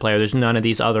multiplayer, there's none of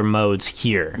these other modes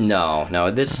here.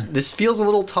 No. This feels a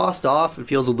little tossed off. It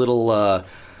feels a little...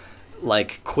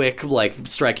 like quick, like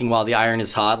striking while the iron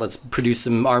is hot. Let's produce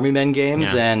some Army Men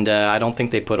games, and I don't think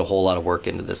they put a whole lot of work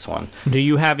into this one. Do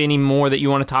you have any more that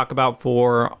you want to talk about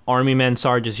for Army Men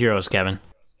Sarge's Heroes, Kevin?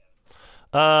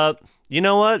 You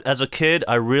know what? As a kid,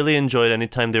 I really enjoyed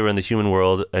anytime they were in the human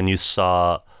world, and you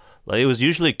saw, like, it was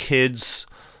usually kids,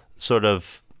 sort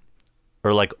of,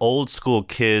 or like old school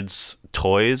kids'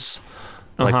 toys.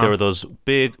 Like there were those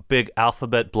big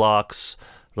alphabet blocks,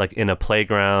 like in a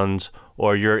playground.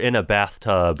 Or you're in a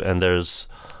bathtub and there's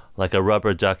like a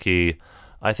rubber ducky.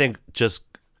 I think just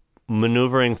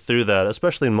maneuvering through that,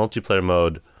 especially in multiplayer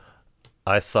mode,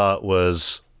 I thought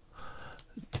was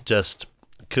just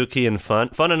kooky and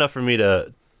fun enough for me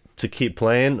to keep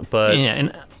playing, but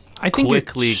and I think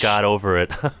quickly got over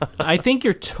it. I think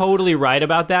you're totally right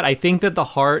about that. I think that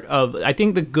I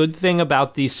think the good thing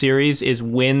about these series is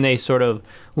when they sort of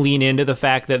lean into the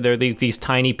fact that they're these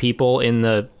tiny people in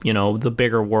the, the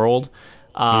bigger world.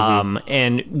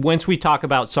 And once we talk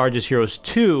about Sarge's Heroes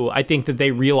 2, I think that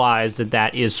they realize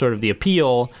that is sort of the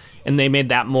appeal, and they made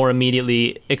that more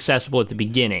immediately accessible at the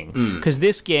beginning. Because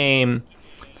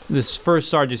this first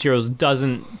Sarge's Heroes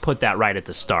doesn't put that right at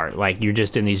the start. Like, you're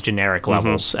just in these generic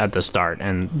levels at the start,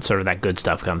 and sort of that good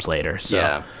stuff comes later. So.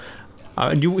 Yeah.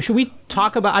 Should we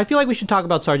talk about... I feel like we should talk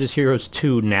about Sarge's Heroes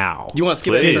 2 now. You want to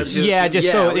skip it? Yeah,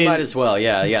 we might as well.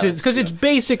 Yeah. Because it's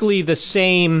basically the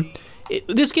same...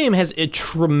 This game has a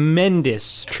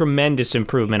tremendous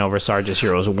improvement over Sarge's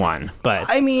Heroes 1, but...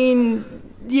 I mean...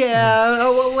 Yeah,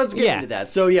 well, let's get into that.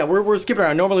 So, we're skipping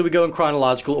around. Normally we go in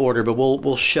chronological order, but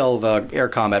we'll shelve Air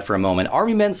Combat for a moment.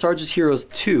 Army Men Sarge's Heroes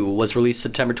 2 was released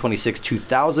September 26,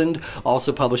 2000,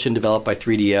 also published and developed by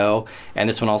 3DO, and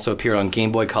this one also appeared on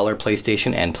Game Boy Color,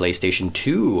 PlayStation, and PlayStation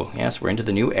 2. Yes, we're into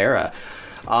the new era.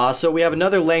 So we have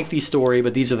another lengthy story,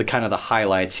 but these are the kind of the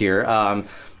highlights here.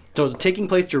 So, taking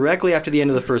place directly after the end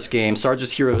of the first game,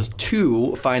 Sarge's Heroes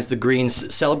 2 finds the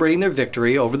Greens celebrating their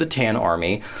victory over the Tan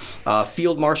Army.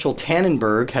 Field Marshal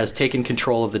Tannenberg has taken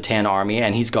control of the Tan Army,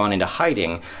 and he's gone into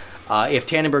hiding. If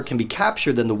Tannenberg can be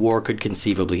captured, then the war could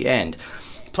conceivably end.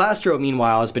 Plastro,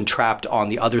 meanwhile, has been trapped on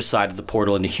the other side of the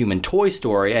portal in a human toy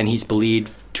store, and he's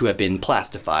believed to have been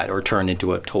plastified or turned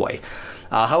into a toy.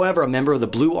 However, a member of the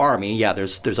Blue Army,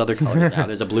 there's other colors now,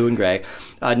 there's a blue and gray,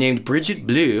 named Brigitte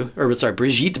Bleu,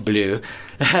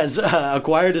 has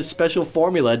acquired a special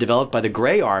formula developed by the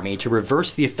Gray Army to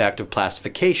reverse the effect of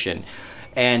plastification.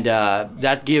 And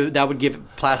that would give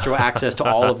Plastro access to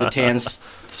all of the Tan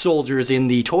soldiers in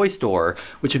the toy store,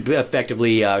 which would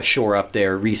effectively shore up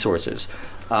their resources.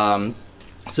 So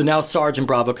now Sarge and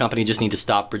Bravo Company just need to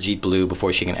stop Brigitte Bleu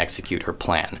before she can execute her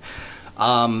plan.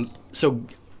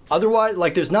 Otherwise,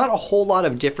 like, there's not a whole lot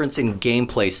of difference in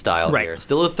gameplay style here.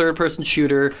 Still a third-person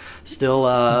shooter,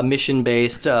 still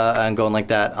mission-based, and going like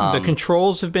that. The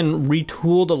controls have been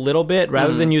retooled a little bit.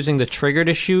 Rather than using the trigger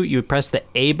to shoot, you press the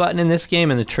A button in this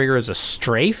game, and the trigger is a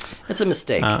strafe. It's a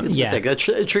mistake. It's a mistake.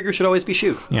 The trigger should always be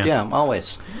shoot. Yeah,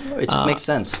 always. It just makes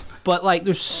sense. But, like,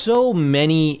 there's so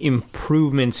many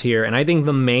improvements here, and I think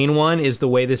the main one is the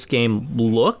way this game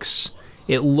looks.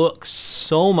 It looks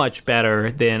so much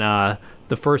better than...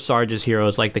 the first Sarge's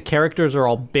Heroes. Like, the characters are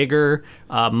all bigger,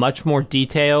 much more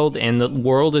detailed, and the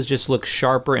world just looks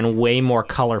sharper and way more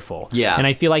colorful. Yeah. And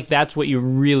I feel like that's what you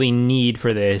really need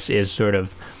for this, is sort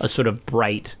of a sort of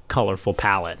bright, colorful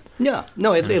palette. Yeah.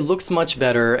 No, it looks much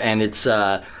better, and it's...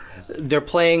 they're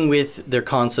playing with their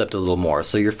concept a little more.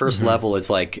 So your first level is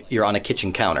like you're on a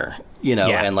kitchen counter,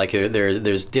 and like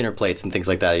there's dinner plates and things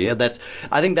like that. Yeah,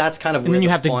 I think that's kind of and where then you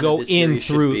the have to fun go of this in series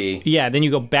through. should be. Yeah, then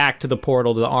you go back to the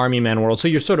portal to the Army Men world. So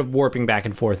you're sort of warping back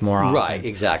and forth more often. Right,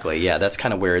 exactly. Yeah, that's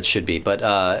kind of where it should be. But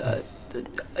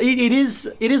it is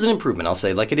an improvement. I'll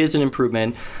say, like, it is an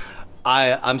improvement.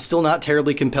 I'm still not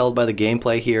terribly compelled by the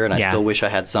gameplay here, and I still wish I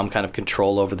had some kind of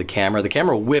control over the camera. The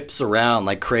camera whips around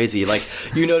like crazy. Like,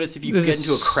 you notice if you get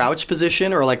into a crouch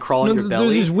position or like crawl on your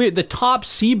belly. There's weird. The top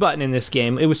C button in this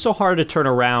game, it was so hard to turn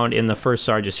around in the first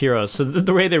Sarge's Heroes. So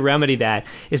the way they remedy that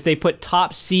is they put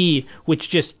top C, which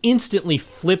just instantly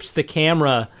flips the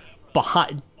camera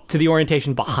behind to the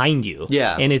orientation behind you.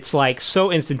 Yeah. And it's like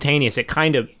so instantaneous, it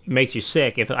kind of makes you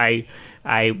sick. If I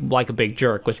like a big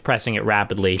jerk, was pressing it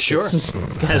rapidly. Sure. As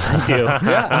I do.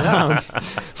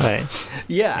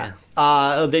 Yeah.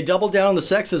 They doubled down on the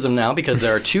sexism now because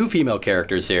there are 2 female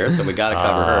characters here, so we got to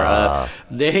cover her.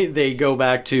 They go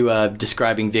back to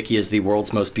describing Vicky as the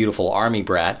world's most beautiful army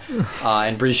brat,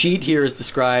 and Brigitte here is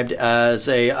described as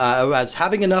as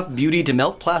having enough beauty to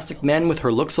melt plastic men with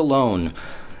her looks alone.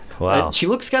 Wow. She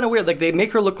looks kind of weird. Like, they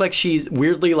make her look like she's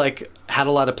weirdly, like, had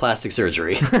a lot of plastic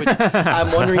surgery. Which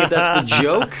I'm wondering if that's the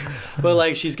joke. But,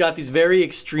 like, she's got these very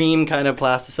extreme kind of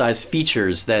plasticized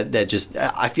features that just...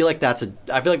 I feel like that's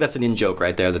an in-joke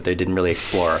right there that they didn't really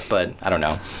explore. But I don't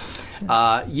know.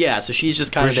 So she's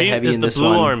just kind of the heavy in this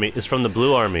one. Army. It's from the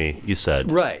Blue Army, you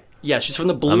said. Right. Yeah, she's from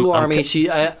the Blue Army. She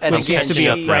and again, to be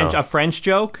a French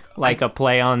joke, like a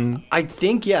play on. I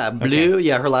think Bleu. Okay.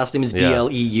 Yeah, her last name is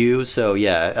Bleu. So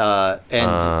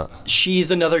and she's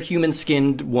another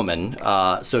human-skinned woman.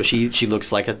 So she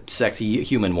looks like a sexy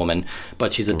human woman,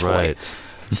 but she's a toy. Right.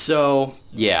 So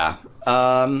yeah.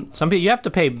 Some people, you have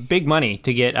to pay big money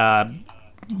to get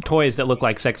toys that look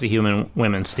like sexy human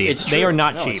women, Steve. It's true. They are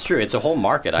not cheap. It's true. It's a whole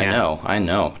market. I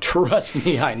know. Trust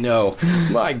me, I know.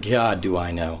 My God, do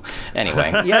I know.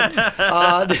 Anyway,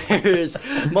 there's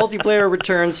multiplayer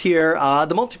returns here.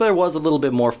 The multiplayer was a little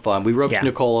bit more fun. We roped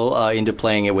Nicole into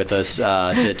playing it with us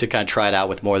to kind of try it out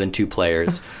with more than 2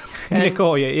 players. And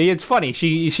Nicole, it's funny.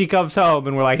 She comes home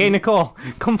and we're like, "Hey, Nicole,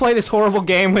 come play this horrible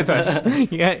game with us."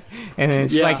 And then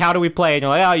she's like, "How do we play?" And you're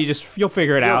like, "Oh, you'll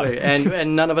figure it out."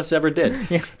 And none of us ever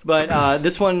did. But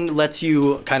this one lets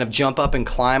you kind of jump up and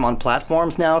climb on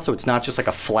platforms now, so it's not just like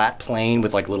a flat plane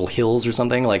with like little hills or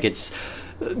something. Like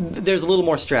there's a little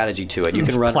more strategy to it. You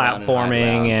can run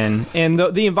platforming and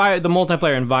the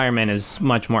multiplayer environment is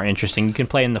much more interesting. You can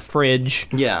play in the fridge,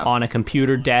 on a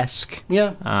computer desk.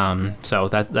 Yeah. So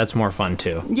that's more fun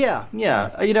too. Yeah.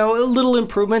 Little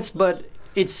improvements, but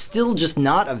it's still just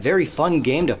not a very fun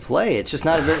game to play. It's just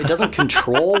not it doesn't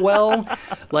control well.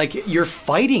 Like, you're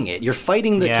fighting it. You're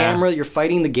fighting the camera, you're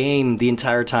fighting the game the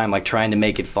entire time, like trying to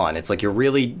make it fun. It's like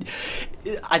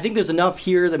I think there's enough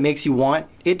here that makes you want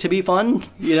it to be fun.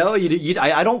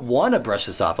 I don't want to brush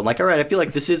this off. I'm like, all right, I feel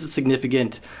like this is a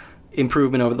significant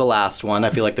improvement over the last one. I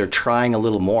feel like they're trying a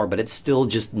little more, but it's still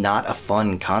just not a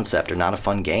fun concept or not a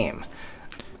fun game.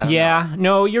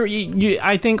 No,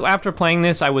 I think after playing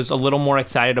this, I was a little more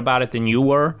excited about it than you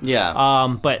were.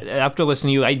 Yeah. But after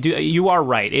listening to you, you are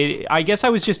right. I guess I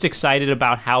was just excited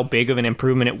about how big of an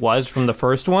improvement it was from the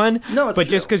first one. No, it's But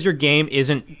true. just because your game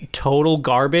isn't total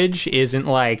garbage isn't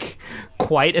like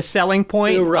quite a selling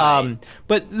point. Right.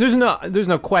 But there's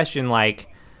no question, like,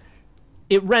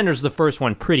 it renders the first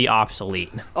one pretty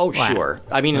obsolete. Oh, sure.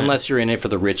 I mean, unless you're in it for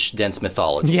the rich, dense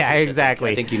mythology. Yeah,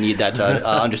 exactly. I think you need that to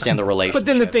understand the relationship. But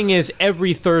then the thing is,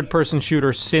 every third-person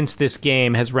shooter since this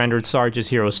game has rendered Sarge's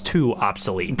Heroes 2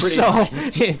 obsolete.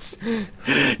 It's...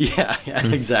 Yeah,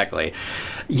 exactly.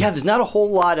 Yeah, there's not a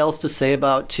whole lot else to say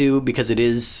about 2 because it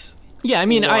is... Yeah, I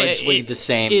mean, largely the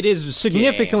same. It is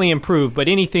significantly improved, but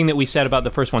anything that we said about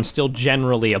the first one still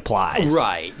generally applies.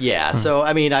 Right, yeah. So,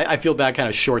 I mean, I feel bad kind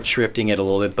of short shrifting it a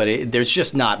little bit, but there's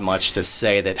just not much to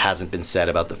say that hasn't been said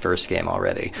about the first game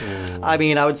already. I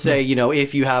mean, I would say,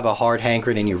 if you have a hard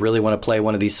hankering and you really want to play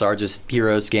one of these Sarge's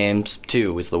Heroes games,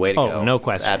 2 is the way to go. Oh, no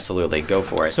question. Absolutely, go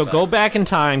for it. So go back in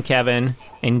time, Kevin,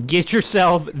 and get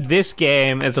yourself this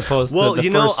game as opposed to the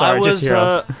first Sarge's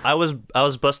Heroes. I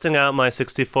was busting out my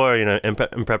 64,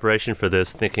 in preparation for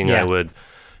this, thinking I would,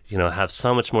 have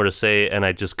so much more to say, and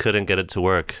I just couldn't get it to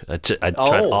work. I tried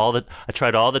all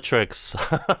the tricks.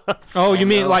 Oh, you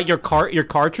mean like your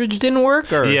cartridge didn't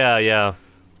work, or yeah,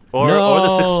 or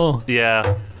the 6,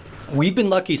 yeah. We've been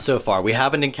lucky so far. We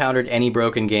haven't encountered any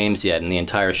broken games yet in the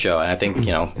entire show, and I think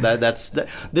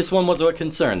this one was a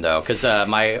concern though, because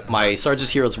my Sarge's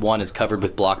Heroes 1 is covered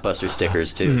with Blockbuster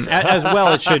stickers too. So. As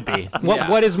well, it should be.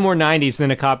 What is more 90s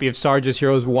than a copy of Sarge's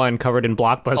Heroes 1 covered in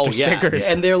Blockbuster stickers?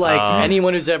 And they're like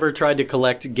anyone who's ever tried to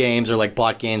collect games or like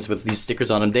bought games with these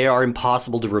stickers on them, they are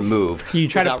impossible to remove. You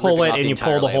try to pull it and you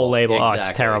pull the whole label. Exactly. Oh,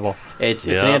 it's terrible. It's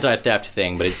an anti-theft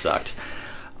thing, but it sucked.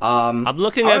 I'm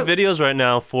looking at videos right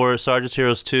now for Sarge's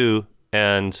Heroes 2,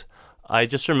 and I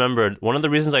just remembered one of the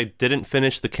reasons I didn't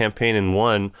finish the campaign in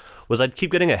 1 was I'd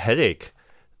keep getting a headache.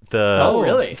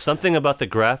 Really? Something about the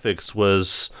graphics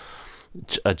was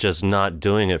just not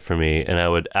doing it for me, and I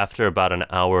would, after about an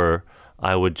hour,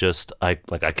 I would just, I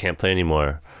can't play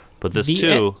anymore. But this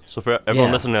too, so for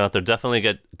everyone listening out there, definitely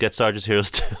get Sarge's Heroes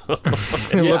 2.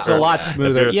 It looks a lot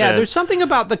smoother. Yeah, there's something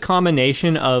about the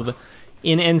combination of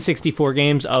in N64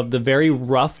 games of the very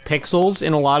rough pixels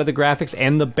in a lot of the graphics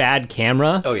and the bad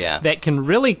camera. Oh, yeah. That can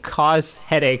really cause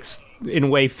headaches in a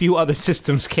way few other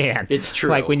systems can. It's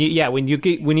true. Like when you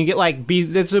get like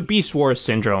that's a Beast Wars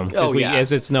syndrome,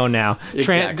 as it's known now.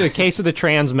 Exactly. The case of the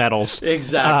Transmetals.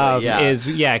 Exactly. Is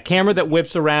camera that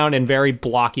whips around and very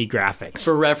blocky graphics.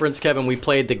 For reference, Kevin, we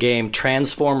played the game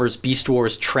Transformers Beast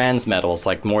Wars Transmetals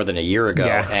like more than a year ago,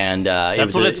 and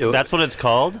that's what it's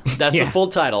called. That's the full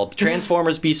title: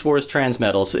 Transformers Beast Wars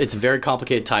Transmetals. It's a very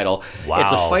complicated title. Wow.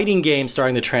 It's a fighting game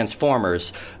starring the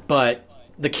Transformers, but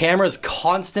the camera's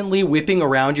constantly whipping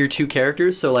around your two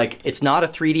characters, so like it's not a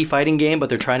 3D fighting game, but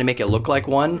they're trying to make it look like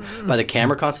one by the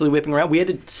camera constantly whipping around. We had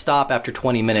to stop after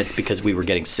 20 minutes because we were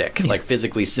getting sick, like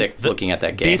physically sick looking at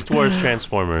that game. Beast Wars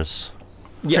Transformers.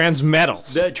 Yes.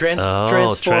 Transmetals. The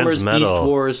Transformers Transmetal. Beast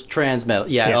Wars Transmetal.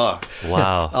 Yeah. Yeah. Oh.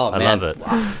 Wow. Oh, man. I love it.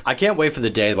 I can't wait for the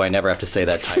day where I never have to say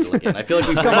that title again. I feel like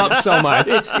we've Come up so much.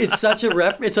 It's such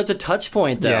a touch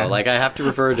point though. Yeah. Like I have to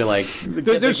refer to like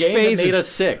the There's game phases. that made us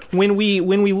sick. When we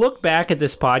look back at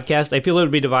this podcast, I feel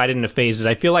it'll be divided into phases.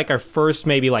 I feel like our first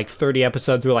maybe like 30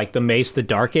 episodes were like the Mace the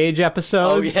Dark Age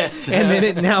episodes. Oh, yes. And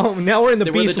then now we're in the They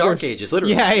were Beast the Dark Wars. Ages,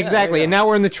 literally. Yeah, exactly. Yeah. And now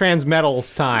we're in the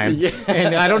Transmetals time. Yeah.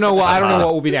 And I don't know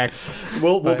what will be next.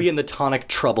 We'll be in the tonic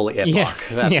trouble epoch Yeah.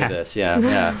 after Yeah. this.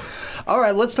 Yeah. All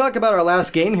right, let's talk about our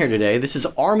last game here today. This is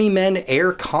Army Men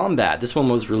Air Combat. This one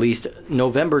was released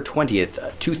November 20th,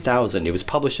 2000. It was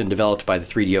published and developed by the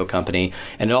 3DO company,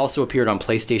 and it also appeared on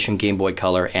PlayStation, Game Boy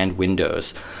Color, and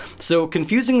Windows. So,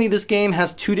 confusingly, this game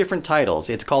has two different titles.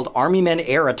 It's called Army Men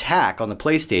Air Attack on the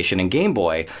PlayStation and Game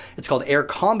Boy. It's called Air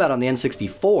Combat on the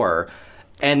N64.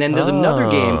 And then there's another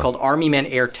game called Army Men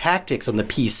Air Tactics on the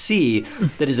PC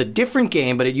that is a different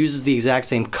game, but it uses the exact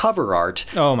same cover art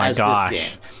Oh my as gosh. this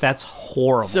game. That's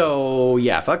horrible. So,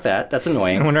 yeah, fuck that. That's I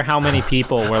annoying. wonder how many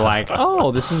people were like,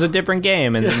 oh, this is a different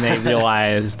game. And then they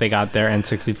realized they got their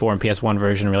N64 and PS1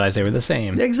 version and realized they were the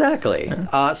same. Exactly.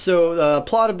 So the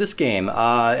plot of this game,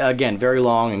 again, very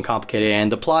long and complicated.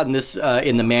 And the plot in this,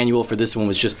 in the manual for this one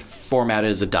was just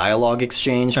formatted as a dialogue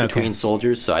exchange between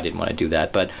soldiers, so I didn't want to do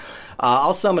that. But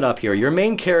I'll sum it up here. Your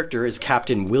main character is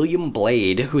Captain William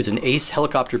Blade, who's an ace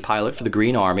helicopter pilot for the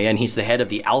Green Army, and he's the head of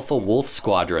the Alpha Wolf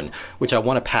Squadron, which I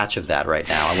want a patch of that right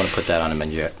now. I want to put that on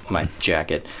my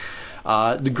jacket.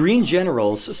 The Green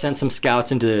Generals sent some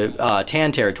scouts into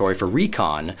Tan territory for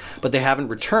recon, but they haven't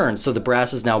returned, so the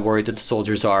brass is now worried that the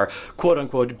soldiers are,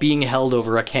 quote-unquote, being held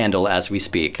over a candle as we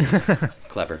speak.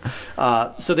 Clever.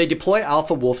 So they deploy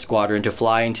Alpha Wolf Squadron to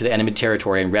fly into the enemy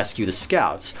territory and rescue the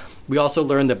scouts. We also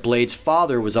learned that Blade's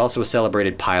father was also a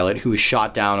celebrated pilot who was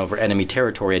shot down over enemy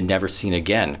territory and never seen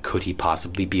again. Could he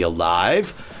possibly be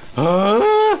alive?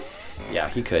 Yeah,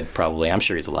 he could, probably. I'm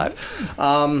sure he's alive.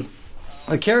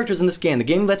 The characters in this game, the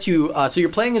game lets you... so you're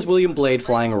playing as William Blade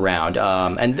flying around,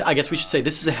 and I guess we should say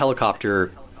this is a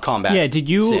helicopter combat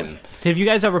sim. Have you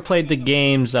guys ever played the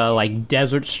games like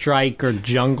Desert Strike or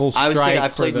Jungle Strike? I was saying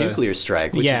I've played Nuclear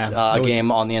Strike, which is a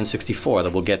game on the N64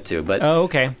 that we'll get to. But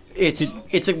okay.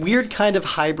 It's a weird kind of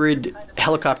hybrid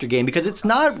helicopter game because it's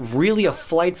not really a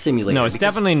flight simulator. No, it's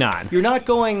definitely not. You're not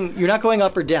going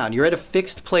up or down. You're at a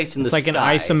fixed place in the sky. It's like an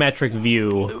isometric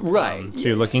view. Right. So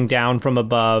you're looking down from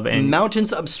above and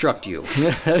mountains obstruct you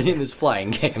in this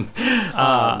flying game.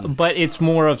 But it's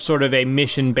more of sort of a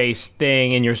mission-based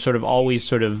thing, and you're sort of always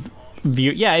sort of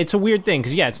yeah, it's a weird thing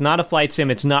because it's not a flight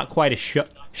sim. It's not quite a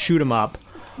shoot 'em up.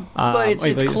 But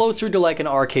it's closer to like an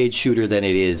arcade shooter than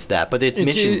it is that. But it's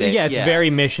mission-based. Yeah, it's very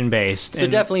mission-based. So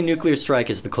definitely Nuclear Strike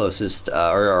is the closest,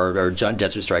 or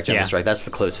Desert Strike, Jungle Strike. That's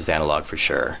the closest analog for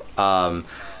sure.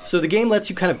 So the game lets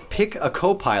you kind of pick a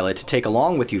co-pilot to take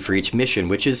along with you for each mission,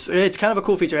 it's kind of a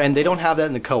cool feature. And they don't have that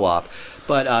in the co-op,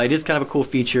 but it is kind of a cool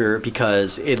feature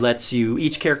because it lets you,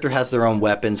 each character has their own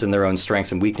weapons and their own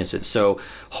strengths and weaknesses. So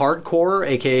Hardcore,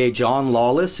 aka John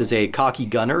Lawless, is a cocky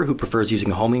gunner who prefers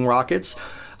using homing rockets.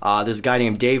 There's a guy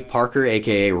named Dave Parker,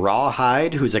 a.k.a.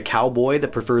 Rawhide, who's a cowboy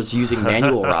that prefers using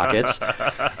manual rockets.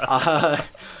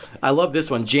 I love this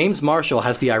one. James Marshall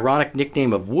has the ironic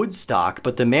nickname of Woodstock,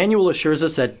 but the manual assures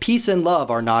us that peace and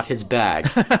love are not his bag.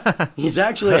 He's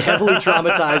actually a heavily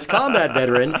traumatized combat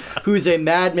veteran who's a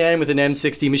madman with an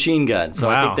M60 machine gun. So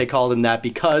I think they called him that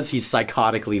because he's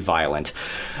psychotically violent.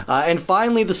 And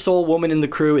finally, the sole woman in the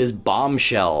crew is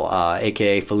Bombshell,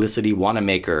 a.k.a. Felicity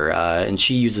Wanamaker, and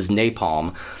she uses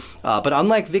napalm. But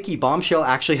unlike Vicky, Bombshell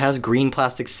actually has green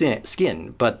plastic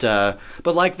skin. But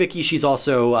like Vicky, she's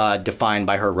also defined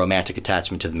by her romantic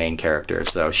attachment to the main character.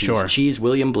 So she's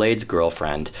William Blade's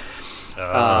girlfriend.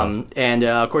 And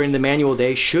according to the manual,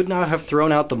 they should not have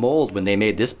thrown out the mold when they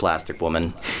made this plastic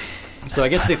woman. So I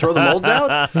guess they throw the molds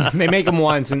out? They make them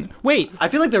once and... Wait. I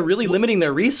feel like they're really limiting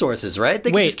their resources, right?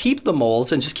 They can just keep the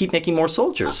molds and just keep making more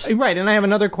soldiers. Right, and I have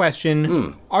another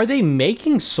question. Are they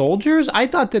making soldiers? I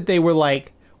thought that they were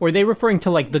like... Or are they referring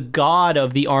to like the god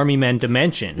of the Army Men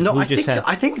dimension? No, I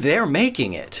think they're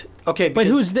making it. Okay, but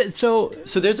who's that? So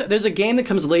there's a game that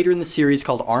comes later in the series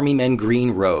called Army Men Green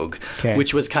Rogue,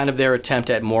 which was kind of their attempt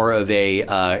at more of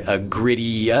a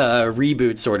gritty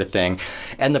reboot sort of thing.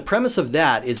 And the premise of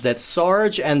that is that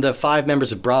Sarge and the 5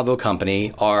 members of Bravo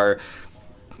Company are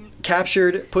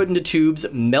captured, put into tubes,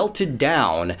 melted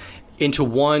down into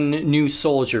one new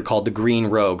soldier called the Green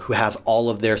Rogue, who has all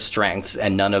of their strengths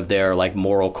and none of their like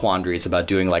moral quandaries about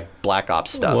doing like Black Ops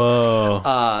stuff.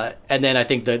 Whoa. And then I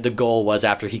think the goal was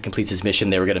after he completes his mission,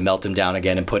 they were going to melt him down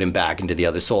again and put him back into the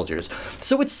other soldiers.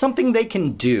 So it's something they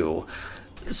can do.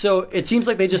 So it seems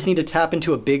like they just need to tap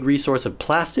into a big resource of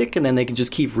plastic, and then they can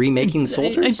just keep remaking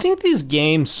soldiers. I think these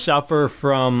games suffer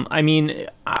from. I mean,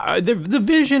 the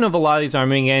vision of a lot of these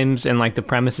Army games and like the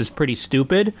premise is pretty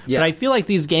stupid. Yeah. But I feel like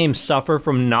these games suffer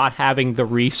from not having the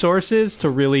resources to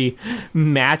really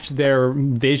match their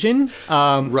vision.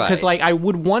 Right. Because like I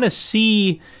would want to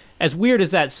see. As weird as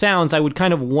that sounds, I would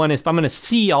kind of want, if I'm going to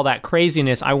see all that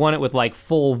craziness, I want it with like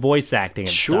full voice acting and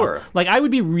stuff. Like I would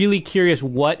be really curious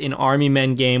what an Army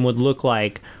Men game would look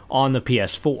like on the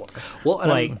PS4. Well,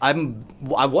 and like,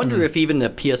 I wonder if even the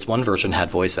PS1 version had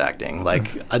voice acting.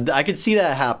 Like, I could see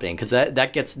that happening because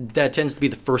that tends to be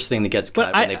the first thing that gets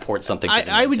cut when they port something.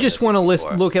 I would just want to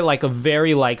look at like a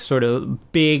very like sort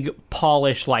of big,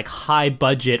 polished, like high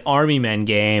budget Army Men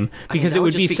game because it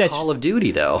would be such Call of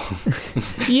Duty though.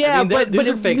 Yeah, I mean,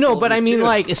 but I mean too.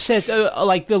 like set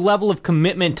like the level of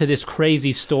commitment to this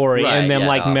crazy story and them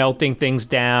melting things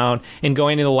down and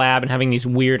going to the lab and having these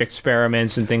weird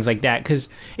experiments and things like that, because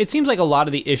it seems like a lot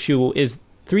of the issue is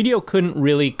 3DO couldn't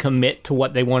really commit to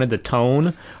what they wanted the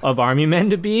tone of Army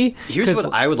Men to be. Here's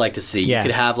what I would like to see. Yeah. You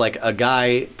could have like a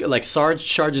guy, like Sarge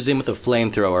charges in with a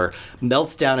flamethrower,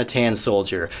 melts down a tan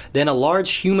soldier. Then a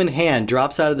large human hand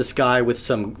drops out of the sky with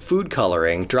some food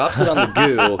coloring, drops it on the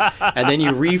goo, and then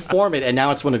you reform it, and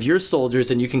now it's one of your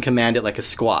soldiers, and you can command it like a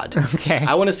squad. Okay.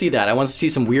 I want to see that. I want to see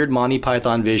some weird Monty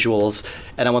Python visuals,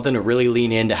 and I want them to really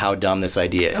lean into how dumb this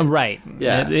idea is. Right.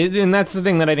 Yeah. And that's the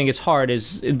thing that I think is hard,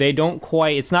 is they don't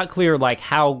quite... It's not clear like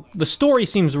how the story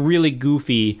seems really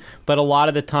goofy, but a lot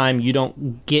of the time you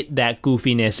don't get that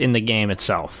goofiness in the game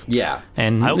itself. Yeah.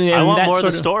 And I want more of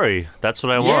the story. That's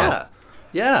what I want.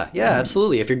 Yeah,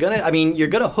 absolutely. If you're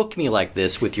gonna hook me like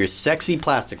this with your sexy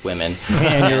plastic women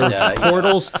and your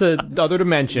portals to other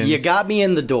dimensions. You got me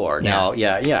in the door. Now,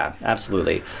 yeah,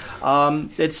 absolutely.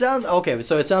 It sounds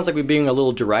like we're being a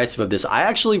little derisive of this. I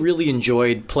actually really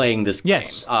enjoyed playing this game.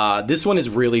 Yes. This one is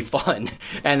really fun,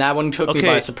 and that one took me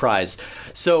by surprise.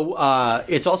 So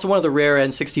it's also one of the rare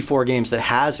N64 games that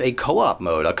has a co-op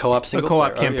mode, a co-op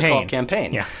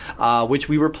campaign, which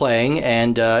we were playing,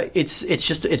 and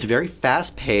it's very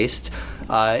fast paced.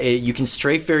 You can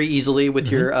strafe very easily with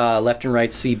your left and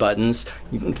right C buttons.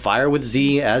 You can fire with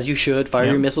Z as you should, fire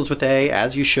your missiles with A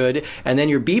as you should, and then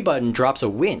your B button drops a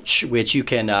winch, which you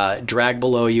can drag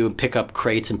below you and pick up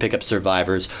crates and pick up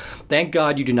survivors. Thank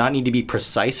God you do not need to be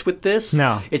precise with this.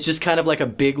 No. It's just kind of like a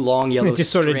big, long yellow string. It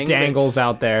just sort of dangles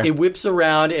out there. It whips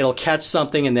around, it'll catch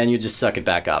something, and then you just suck it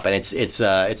back up. And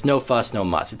it's no fuss, no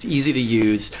muss. It's easy to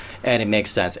use, and it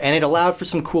makes sense. And it allowed for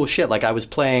some cool shit. Like I was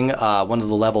playing one of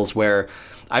the levels where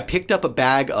I picked up a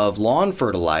bag of lawn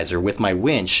fertilizer with my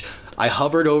winch. I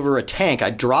hovered over a tank, I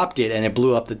dropped it, and it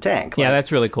blew up the tank. Yeah,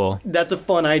 that's really cool. That's a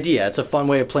fun idea. It's a fun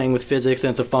way of playing with physics,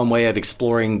 and it's a fun way of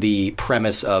exploring the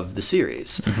premise of the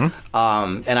series. And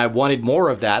I wanted more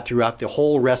of that throughout the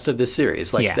whole rest of the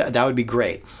series. That would be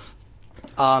great.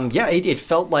 It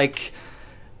felt like...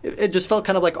 It just felt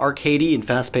kind of like arcadey and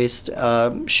fast-paced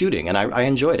shooting, and I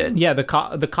enjoyed it. Yeah, the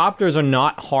copters are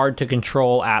not hard to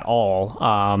control at all.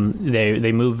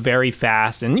 They move very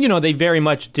fast, and they very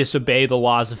much disobey the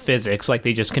laws of physics. Like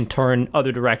they just can turn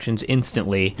other directions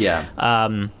instantly. Yeah.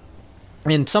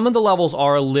 And some of the levels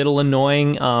are a little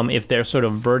annoying if they're sort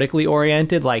of vertically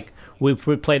oriented. Like we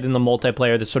played in the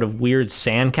multiplayer this sort of weird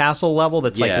sandcastle level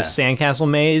that's like the sandcastle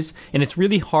maze, and it's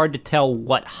really hard to tell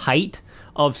what height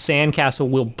of sandcastle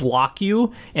will block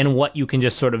you and what you can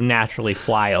just sort of naturally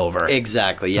fly over.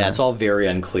 Exactly. Yeah, it's all very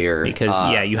unclear.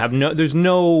 Because you have there's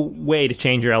no way to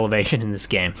change your elevation in this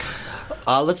game.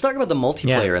 Let's talk about the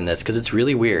multiplayer in this because it's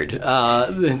really weird.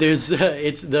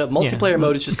 It's the multiplayer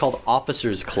mode is just called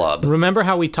Officers Club. Remember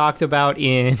how we talked about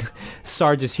in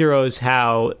Sarge's Heroes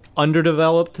how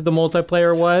underdeveloped the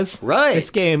multiplayer was? Right.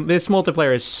 This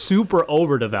multiplayer is super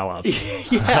overdeveloped.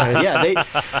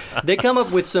 They come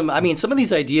up with some. I mean, some of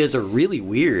these ideas are really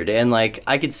weird, and like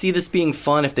I could see this being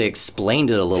fun if they explained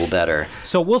it a little better.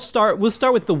 So we'll start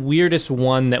with the weirdest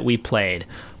one that we played.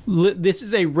 This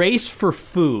is a race for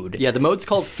food. Yeah, the mode's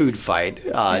called Food Fight,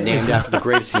 named after the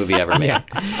greatest movie ever made. Yeah.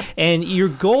 And your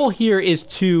goal here is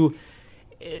to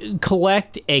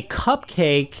collect a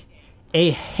cupcake,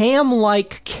 a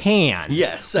ham-like can.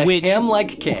 Yes, a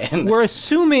ham-like can. We're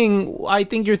assuming, I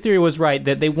think your theory was right,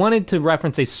 that they wanted to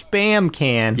reference a Spam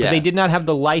can, but they did not have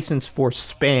the license for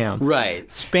Spam. Right.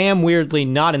 Spam, weirdly,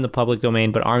 not in the public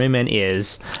domain, but Army Men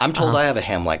is. I'm told I have a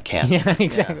ham-like can. Yeah,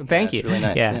 exactly. Yeah, Thank you. It's really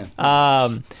nice. Yeah.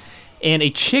 And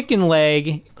a chicken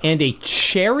leg and a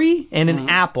cherry and an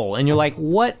apple. And you're like,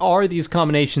 what are these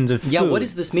combinations of food? Yeah, what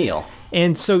is this meal?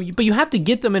 And so, but you have to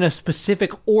get them in a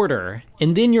specific order,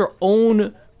 and then your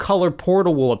own color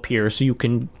portal will appear so you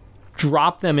can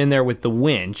drop them in there with the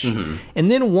winch. Mm-hmm.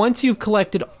 And then once you've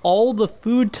collected all the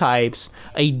food types,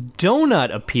 a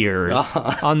donut appears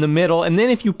on the middle. And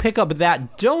then if you pick up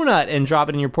that donut and drop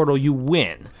it in your portal, you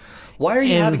win. Why are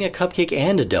you having a cupcake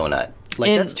and a donut?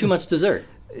 Like, that's too much dessert.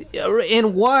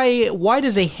 And why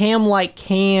does a ham-like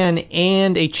can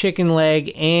and a chicken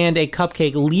leg and a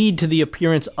cupcake lead to the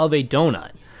appearance of a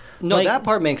donut? No, like, that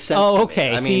part makes sense. Oh, to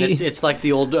okay. Me. I mean, it's like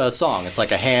the old song. It's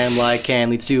like a ham-like can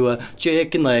leads to a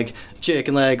chicken leg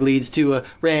leads to a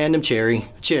random cherry leads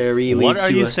to a donut. What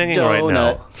are you singing right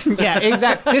now? Yeah,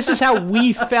 exactly. This is how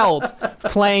we felt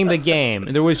playing the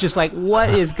game. There was just like, what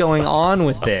is going on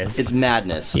with this? It's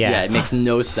madness. Yeah, it makes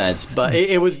no sense. But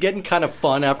it was getting kind of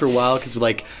fun after a while because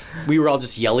like we were all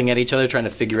just yelling at each other trying to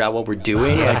figure out what we're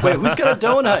doing. Like, wait, who's got a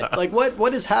donut? Like,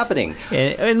 what is happening?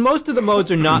 And most of the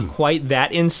modes are not quite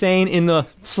that insane. In the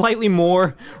slightly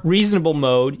more reasonable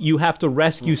mode, you have to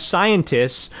rescue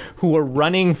scientists who are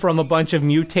running from a bunch of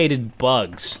mutated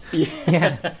bugs.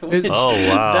 Yeah. Oh,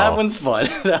 wow. That one's fun.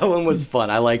 That one was fun.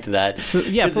 I liked that. So,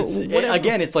 yeah,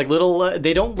 again, it's like little.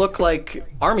 They don't look like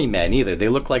army men either. They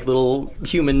look like little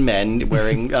human men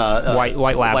wearing white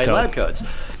lab coats.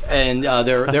 And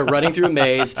they're running through a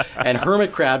maze, and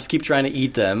hermit crabs keep trying to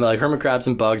eat them. Like hermit crabs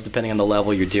and bugs, depending on the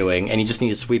level you're doing. And you just need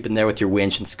to sweep in there with your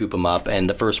winch and scoop them up. And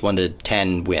the first 1 to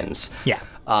 10 wins. Yeah.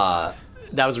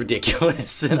 That was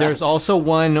ridiculous. There's also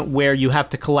one where you have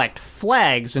to collect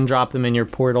flags and drop them in your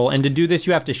portal. And to do this,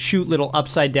 you have to shoot little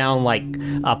upside down like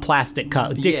plastic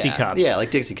Dixie cups. Yeah,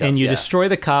 like Dixie cups. And you destroy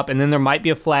the cup, and then there might be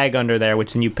a flag under there,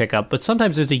 which then you pick up. But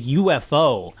sometimes there's a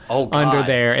UFO under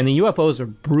there, and the UFOs are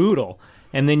brutal.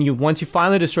 And then once you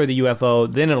finally destroy the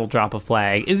UFO, then it'll drop a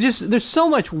flag. It's just there's so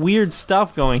much weird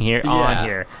stuff going on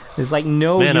here. There's like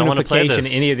no unification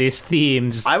in any of these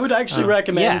themes. I would actually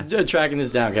recommend tracking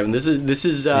this down, Kevin. This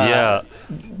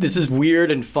is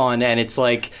weird and fun, and it's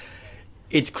like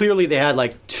it's clearly they had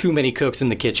like too many cooks in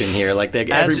the kitchen here. Like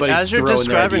everybody's as you're throwing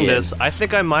describing their this, I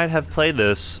think I might have played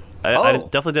this. I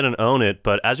definitely didn't own it,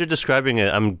 but as you're describing it,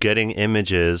 I'm getting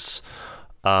images.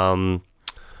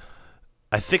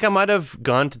 I think I might have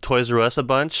gone to Toys R Us a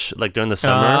bunch, like during the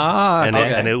summer,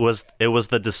 and it was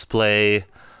the display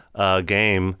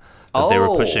game that they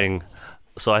were pushing.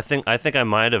 So I think I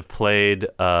might have played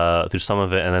through some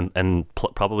of it, and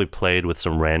probably played with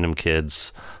some random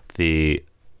kids the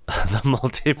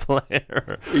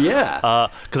multiplayer. Yeah,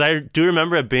 because I do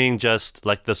remember it being just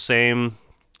like the same.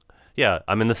 Yeah,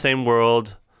 I'm in the same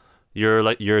world. You're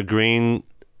a green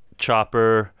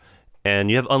chopper,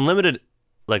 and you have unlimited.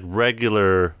 Like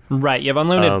regular... Right, you have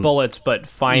unlimited bullets, but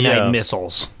finite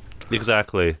missiles.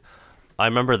 Exactly. I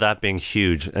remember that being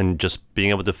huge, and just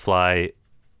being able to fly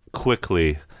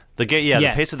quickly. The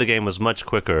pace of the game was much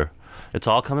quicker. It's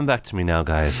all coming back to me now,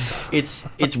 guys. It's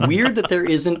weird that there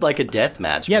isn't like a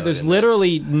deathmatch. Yeah, there's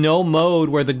literally no mode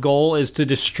where the goal is to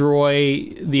destroy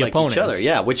the opponents. Each other.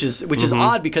 Yeah, which is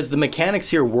odd because the mechanics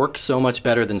here work so much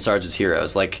better than Sarge's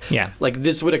Heroes. Like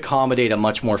this would accommodate a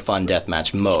much more fun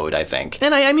deathmatch mode, I think.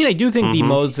 And I mean, I do think the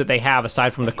modes that they have,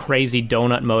 aside from the crazy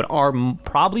donut mode, are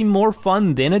probably more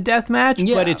fun than a deathmatch.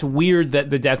 Yeah. But it's weird that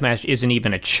the deathmatch isn't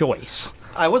even a choice.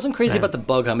 I wasn't crazy about the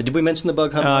bug hunt. Did we mention the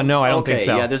bug hunt mode? No, I don't think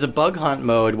so. Yeah, there's a bug hunt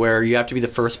mode where you have to be the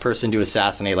first person to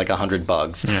assassinate like 100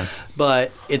 bugs. Yeah.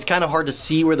 But it's kind of hard to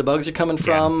see where the bugs are coming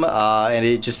from, and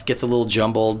it just gets a little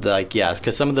jumbled.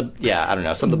 Because some of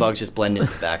the bugs just blend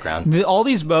into the background. All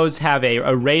these modes have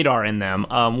a radar in them,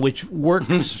 which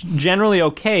works generally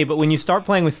okay, but when you start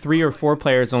playing with 3 or 4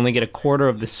 players and only get a quarter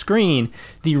of the screen,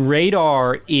 the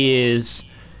radar is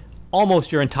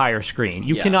almost your entire screen.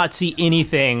 You Yeah. cannot see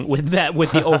anything with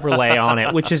the overlay on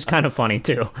it, which is kind of funny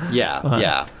too.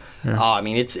 Yeah. Oh, I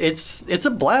mean, it's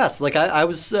a blast. Like I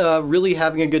was really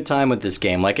having a good time with this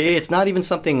game. Like it's not even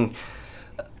something.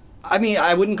 I mean,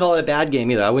 I wouldn't call it a bad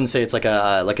game either. I wouldn't say it's like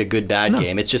a good bad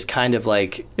game. It's just kind of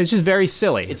like It's just very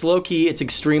silly. it's low key. It's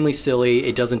extremely silly.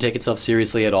 It doesn't take itself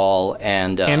seriously at all,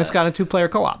 and it's got a 2-player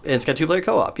co-op. it's got 2-player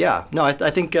co-op. Yeah, no, I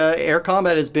think Air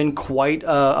Combat has been quite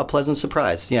a pleasant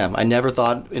surprise. Yeah, I never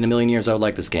thought in a million years I would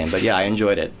like this game, but yeah, I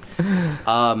enjoyed it.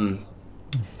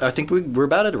 I think we're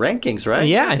about at rankings, right?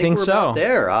 Yeah, I think we're so. about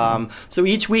there. So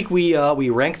each week we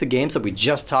rank the games that we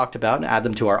just talked about and add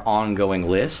them to our ongoing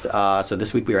list. So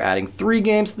this week we are adding 3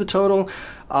 games to the total.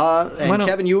 And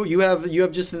Kevin, you have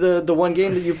just the one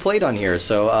game that you've played on here,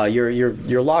 so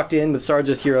you're locked in with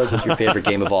Sarge's Heroes as your favorite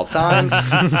game of all time.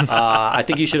 I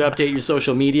think you should update your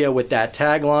social media with that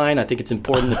tagline. I think it's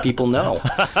important that people know.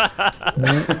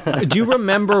 Do you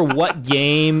remember what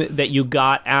game that you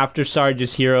got after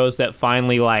Sarge's Heroes that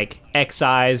finally like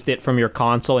excised it from your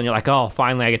console and you're like, oh,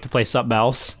 finally I get to play something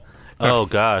else? Oh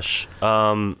gosh.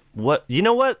 What? You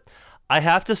know what? I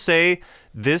have to say,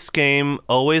 this game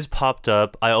always popped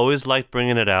up. I always liked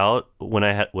bringing it out when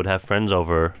I would have friends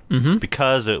over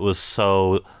because it was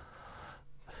so.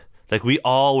 Like we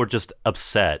all were just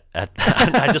upset at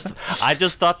that. I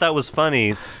just thought that was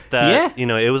funny that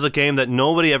it was a game that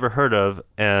nobody ever heard of,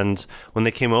 and when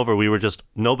they came over,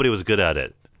 nobody was good at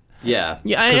it. Yeah.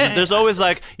 There's always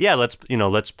like,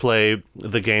 let's play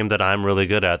the game that I'm really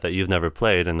good at that you've never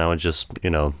played, and I would just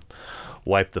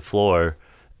wipe the floor.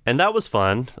 And that was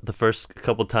fun the first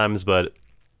couple times, but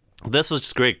this was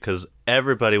just great because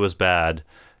everybody was bad,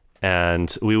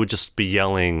 and we would just be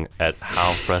yelling at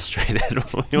how frustrated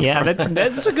we were. Yeah,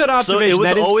 that's a good observation.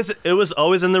 So it was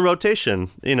always in the rotation.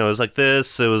 It was like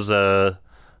this. It was I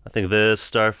think this,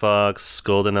 Star Fox,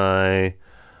 GoldenEye,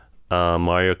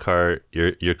 Mario Kart,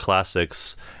 your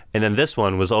classics, and then this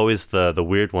one was always the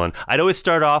weird one. I'd always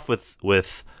start off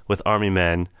with Army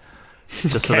Men.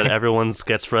 Just so that everyone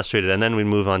gets frustrated, and then we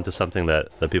move on to something that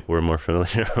people were more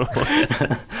familiar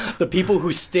with. The people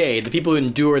who stayed, the people who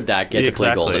endured that get to play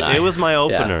GoldenEye. It was my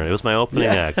opener. Yeah. It was my opening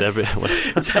act.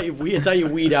 It's how you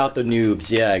weed out the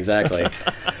noobs. Yeah, exactly.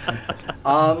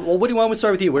 Well, what do you want to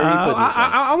start with you? Where are you putting these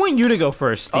ones? I want you to go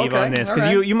first, Steve, on this,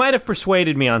 because you might have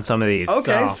persuaded me on some of these.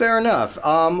 Okay, so. fair enough.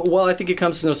 Well, I think it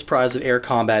comes to no surprise that Air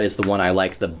Combat is the one I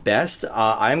like the best.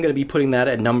 I'm going to be putting that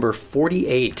at number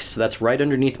 48, so that's right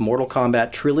underneath Mortal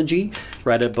Kombat Trilogy,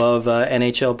 right above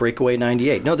NHL Breakaway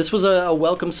 98. No, this was a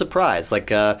welcome surprise.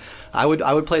 Like, I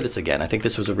would play this again. I think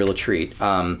this was a real treat.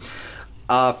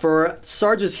 For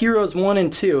Sarge's Heroes 1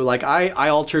 and 2, like I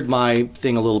altered my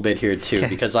thing a little bit here too,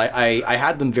 because I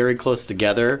had them very close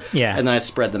together, and then I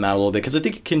spread them out a little bit, because I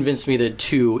think it convinced me that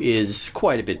 2 is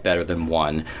quite a bit better than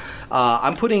 1.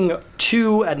 I'm putting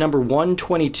 2 at number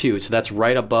 122, so that's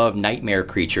right above Nightmare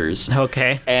Creatures.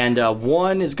 Okay. And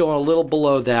 1 is going a little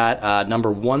below that, number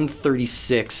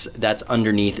 136, that's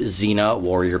underneath Xena,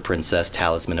 Warrior Princess,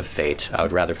 Talisman of Fate. I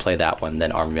would rather play that one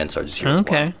than Army Men Sarge's Heroes 1.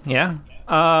 Okay, yeah.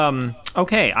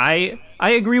 Okay, I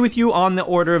agree with you on the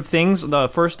order of things. The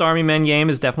first Army Men game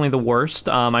is definitely the worst.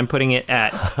 I'm putting it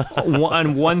at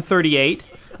 138,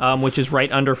 which is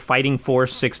right under Fighting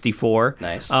Force 64.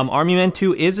 Nice. Army Men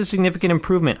 2 is a significant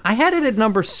improvement. I had it at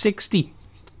number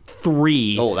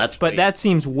 63. Oh, that's but great. that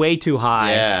seems way too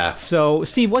high. Yeah. So,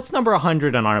 Steve, what's number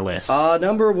 100 on our list?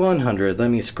 Number 100. Let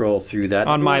me scroll through that.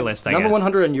 On my list, I guess. Number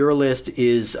 100 on your list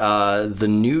is the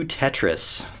new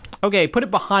Tetris. Okay, put it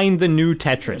behind the new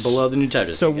Tetris. Below the new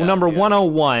Tetris. So number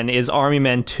 101 is Army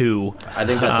Men 2. I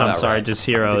think that's about right. Just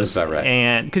Heroes. I think that's about right.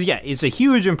 And because it's a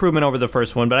huge improvement over the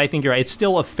first one, but I think you're right. It's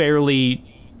still a fairly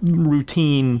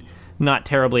routine, not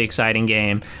terribly exciting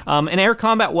game. And Air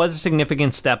Combat was a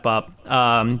significant step up.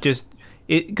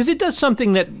 Because it does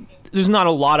something that there's not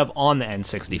a lot of on the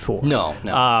N64.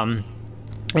 No.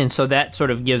 And so that sort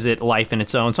of gives it life in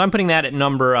its own. So I'm putting that at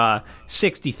number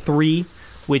 63.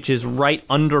 Which is right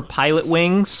under Pilot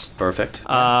Wings. Perfect.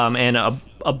 And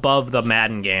above the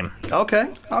Madden game.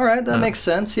 Okay. All right. That makes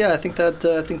sense. Yeah, I think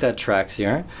that tracks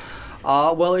here.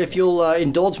 Well, if you'll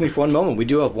indulge me for one moment, we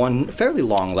do have one fairly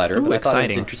long letter, but I thought it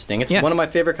was interesting. It's one of my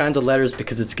favorite kinds of letters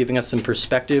because it's giving us some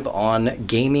perspective on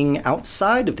gaming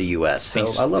outside of the U.S., so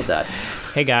I love that.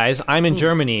 Hey, guys, I'm in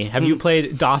Germany. Have you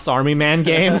played DOS Army Man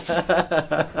games?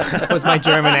 What's my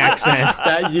German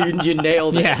accent? You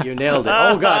nailed it. Yeah. You nailed it.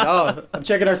 Oh, God. Oh, I'm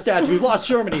checking our stats. We've lost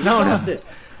Germany. We lost it.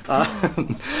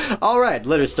 All right,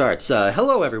 letter starts.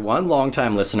 Hello, everyone,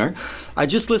 long-time listener. I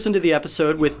just listened to the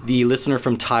episode with the listener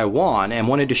from Taiwan and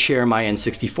wanted to share my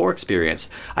N64 experience.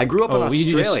 I grew up in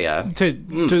Australia.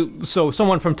 So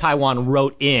someone from Taiwan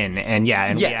wrote in, and we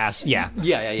asked, Yeah. We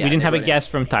didn't have a guest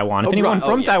from Taiwan. If anyone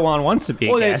from Taiwan wants to be a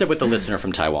guest. They said with the listener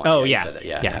from Taiwan. Oh,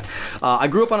 yeah. I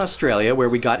grew up in Australia, where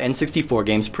we got N64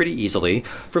 games pretty easily.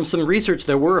 From some research,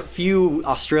 there were a few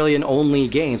Australian-only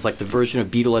games, like the version of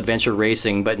Beetle Adventure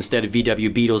Racing, but instead of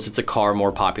VW Beetles, it's a car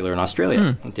more popular in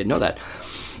Australia. I didn't know that.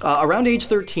 Around age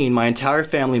 13, my entire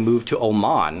family moved to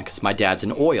Oman, because my dad's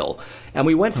in oil. And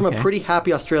we went from a pretty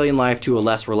happy Australian life to a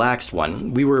less relaxed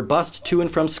one. We were bused to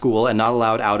and from school and not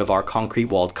allowed out of our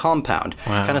concrete-walled compound.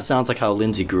 Wow. Kind of sounds like how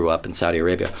Lindsay grew up in Saudi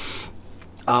Arabia.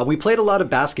 We played a lot of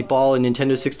basketball and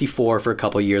Nintendo 64 for a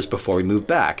couple years before we moved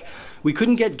back. We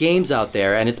couldn't get games out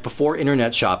there, and it's before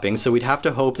internet shopping, so we'd have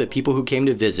to hope that people who came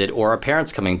to visit or our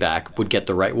parents coming back would get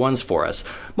the right ones for us.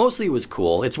 Mostly it was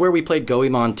cool. It's where we played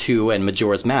Goemon 2 and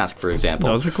Majora's Mask, for example.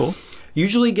 Those are cool.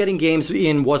 Usually getting games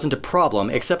in wasn't a problem,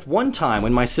 except one time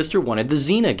when my sister wanted the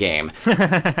Xena game.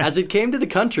 As it came to the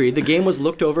country, the game was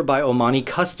looked over by Omani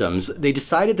Customs. They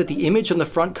decided that the image on the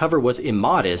front cover was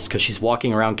immodest, because she's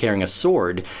walking around carrying a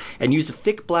sword, and used a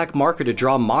thick black marker to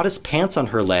draw modest pants on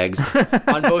her legs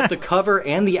on both the cover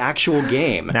and the actual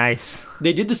game. Nice.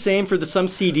 They did the same for some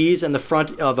CDs and the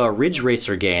front of a Ridge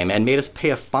Racer game and made us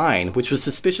pay a fine, which was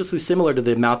suspiciously similar to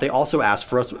the amount they also asked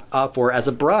for us for as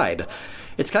a bribe.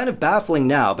 It's kind of baffling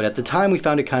now, but at the time we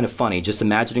found it kind of funny, just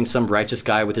imagining some righteous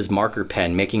guy with his marker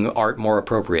pen making art more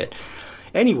appropriate.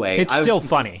 Anyway, it's still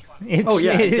funny. It's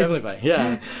definitely funny.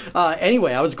 Yeah.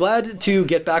 Anyway, I was glad to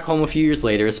get back home a few years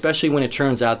later, especially when it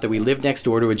turns out that we lived next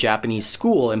door to a Japanese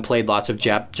school and played lots of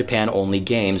Japan-only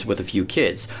games with a few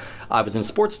kids I was in a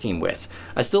sports team with.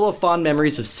 I still have fond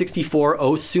memories of 64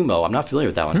 O Sumo. I'm not familiar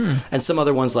with that one. And some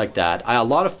other ones like that. I have a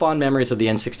lot of fond memories of the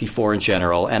N64 in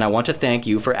general, and I want to thank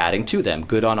you for adding to them.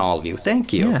 Good on all of you.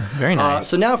 Thank you. Yeah, very nice.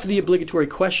 So now for the obligatory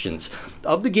questions.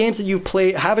 Of the games that you've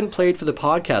haven't played for the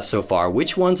podcast so far,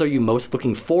 which ones are you most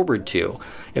looking forward to?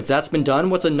 If that's been done,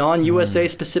 what's a non-USA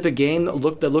specific game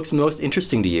that looks most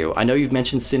interesting to you? I know you've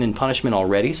mentioned Sin and Punishment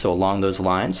already, so along those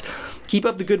lines. Keep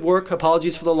up the good work.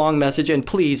 Apologies for the long message, and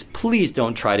please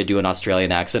don't try to do an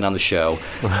Australian accent on the show.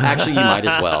 Actually, you might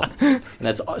as well. And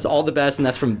that's all the best, and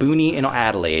that's from Booney in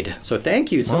Adelaide. So thank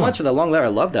you so much for that long letter. I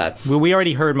love that. Well, we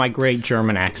already heard my great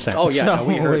German accent. Oh, yeah, no,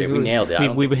 we heard it. We nailed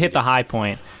it. We've hit the high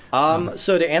point.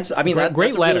 So to answer, I mean,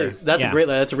 great letter. That's a great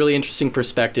letter. That's a really interesting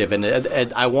perspective, and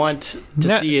I want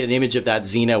to see an image of that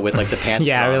Xena with like the pants.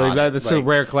 Yeah, really, on that's a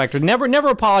rare collector. Never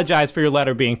apologize for your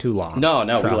letter being too long. No,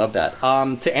 we love that.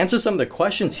 To answer some of the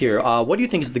questions here, what do you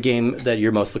think is the game that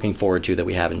you're most looking forward to that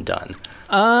we haven't done?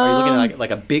 Are you looking at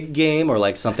like a big game or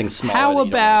like something smaller? How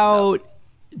about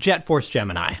Jet Force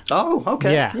Gemini? Oh,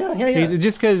 okay. Yeah.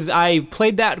 Just because I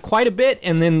played that quite a bit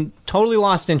and then totally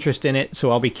lost interest in it,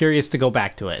 so I'll be curious to go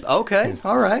back to it. Okay,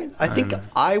 all right. I think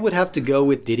I would have to go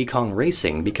with Diddy Kong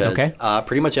Racing because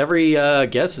pretty much every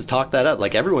guest has talked that up.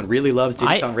 Like everyone really loves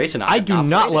Diddy Kong Racing. I do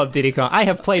not love Diddy Kong. I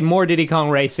have played more Diddy Kong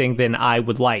Racing than I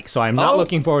would like, so I'm not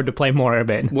looking forward to play more of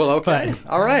it. Well, okay.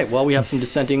 All right. Well, we have some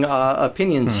dissenting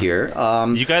opinions here.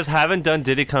 You guys haven't done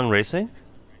Diddy Kong Racing?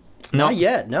 No. Not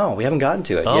yet. No, we haven't gotten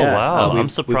to it. Oh, wow. I'm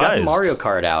surprised. We've got Mario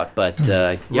Kart out, but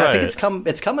I think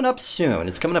it's coming up soon.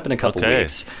 It's coming up in a couple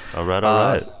weeks. All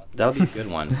right. That would be a good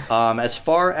one. As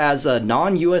far as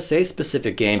non-USA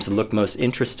specific games that look most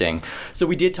interesting, so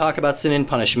we did talk about Sin and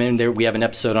Punishment. There we have an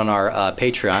episode on our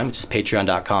Patreon, which is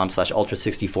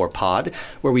patreon.com/ultra64pod,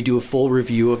 where we do a full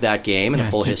review of that game and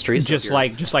a full history. So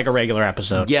just like a regular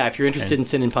episode. Yeah, if you're interested in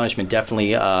Sin and Punishment,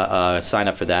 definitely sign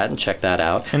up for that and check that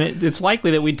out. And it's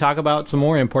likely that we'd talk about some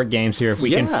more import games here if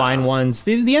we can find ones.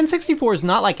 The N64 is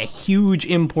not like a huge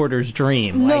importer's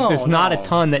dream. Like there's not a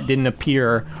ton that didn't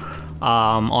appear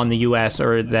on the US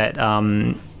or that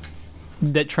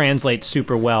translates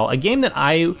super well. A game that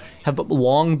I have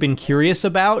long been curious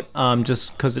about,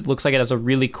 just because it looks like it has a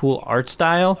really cool art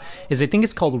style, is I think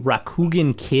it's called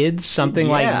Rakugan Kids, something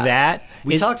like that.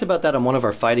 We talked about that on one of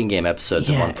our fighting game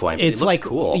episodes at one point. It looks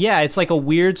cool. Yeah, it's like a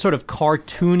weird sort of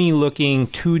cartoony looking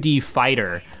 2D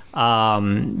fighter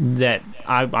that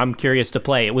I'm curious to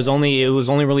play. It was only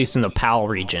released in the PAL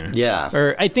region. Yeah.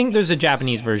 Or I think there's a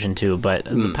Japanese version too, but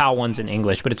the PAL one's in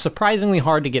English. But it's surprisingly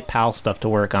hard to get PAL stuff to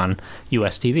work on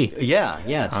US TV. Yeah,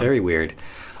 it's very weird.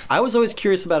 I was always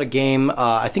curious about a game.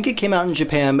 I think it came out in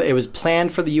Japan. It was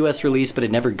planned for the U.S. release, but it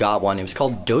never got one. It was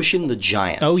called Doshin the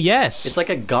Giant. Oh, yes. It's like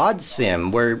a god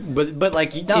sim, but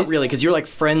like not really, because you're like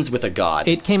friends with a god.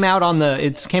 It came out on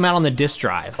the disk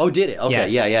drive. Oh, did it? Okay,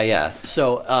 yes. yeah.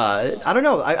 So I don't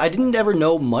know. I didn't ever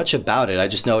know much about it. I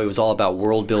just know it was all about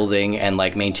world building and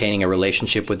like maintaining a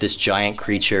relationship with this giant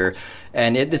creature.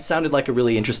 And it sounded like a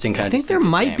really interesting kind of. I think there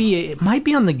might be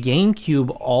on the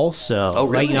GameCube also. Oh,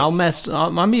 really? Right? I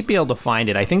might be able to find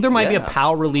it. I think there might be a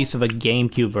PAL release of a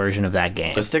GameCube version of that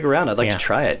game. Let's stick around. I'd like to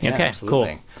try it. Yeah, okay,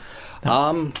 absolutely.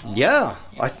 Cool. Yeah,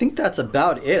 I think that's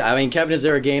about it. I mean, Kevin, is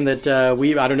there a game that I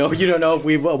don't know, you don't know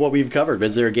if what we've covered, but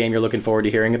is there a game you're looking forward to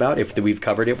hearing about? If we've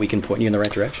covered it, we can point you in the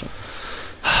right direction.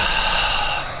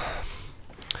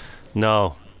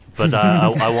 No. But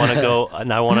I want to go,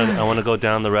 and I want to go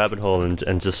down the rabbit hole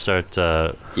and just start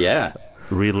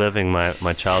reliving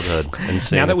my childhood and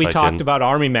seeing. Now that we talked about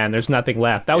Army Men, there's nothing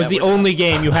left. That was the only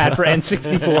game you had for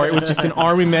N64. It was just an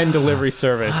Army Men delivery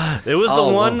service. It was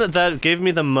the one that gave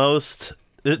me the most.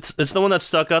 It's the one that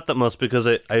stuck out the most because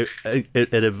it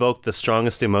evoked the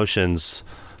strongest emotions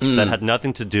that had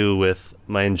nothing to do with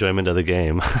my enjoyment of the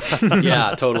game.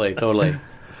 Yeah, totally.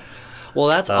 Well,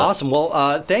 that's awesome.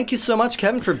 Well, thank you so much,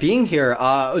 Kevin, for being here.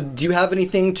 Do you have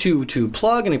anything to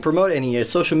plug, any promote, any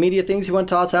social media things you want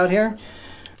to toss out here?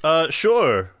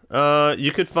 Sure.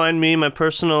 You could find me, my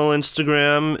personal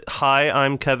Instagram. Hi,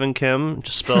 I'm Kevin Kim,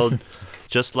 just spelled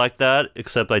just like that,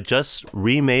 except I just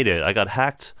remade it. I got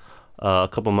hacked a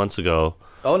couple months ago.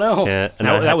 Oh, no. And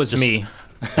that was me.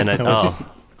 And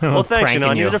well, thanks.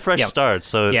 I needed a fresh start.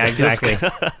 So yeah, exactly.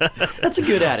 That's a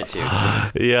good attitude.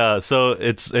 Yeah. So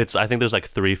it's. I think there's like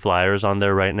 3 flyers on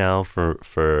there right now for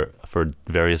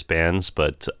various bands,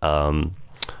 but I'm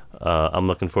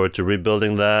looking forward to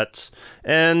rebuilding that.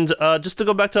 And just to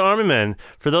go back to Army Men,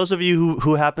 for those of you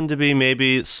who happen to be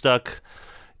maybe stuck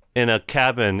in a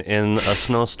cabin in a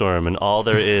snowstorm and all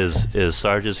there is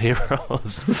Sarge's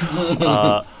Heroes.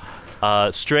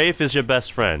 Strafe is your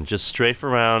best friend. Just strafe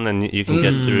around, and you can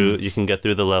get through. You can get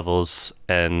through the levels,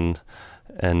 and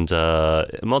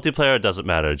multiplayer doesn't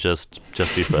matter. Just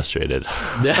be frustrated.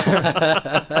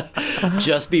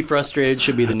 Just be frustrated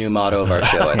should be the new motto of our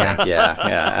show, I think. Yeah,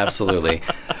 absolutely.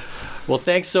 Well,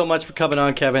 thanks so much for coming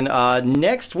on, Kevin.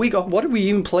 Next week, what are we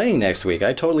even playing next week?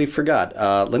 I totally forgot.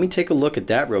 Let me take a look at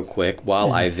that real quick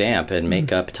while I vamp and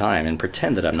make up time and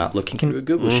pretend that I'm not looking through a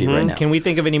Google sheet right now. Can we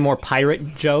think of any more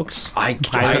pirate jokes?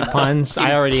 Pirate puns?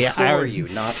 I already you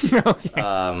not to. Okay.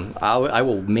 I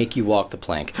will make you walk the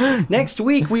plank. Next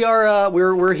week we are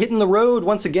we're hitting the road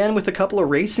once again with a couple of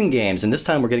racing games, and this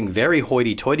time we're getting very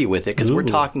hoity-toity with it because we're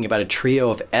talking about a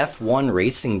trio of F1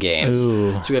 racing games.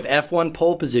 So we have F1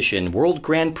 Pole Position, World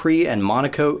Grand Prix, and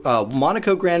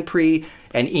Monaco Grand Prix,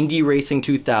 and Indy Racing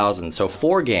 2000. So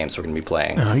 4 games we're going to be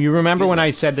playing. You remember when I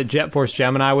said that Jet Force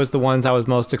Gemini was the ones I was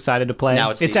most excited to play?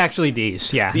 Now it's actually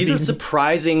these, yeah. These are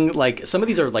surprising, like, some of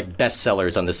these are like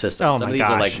bestsellers on the system. Oh, some my of these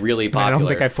gosh. are like really popular. I don't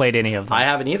think I've played any of them. I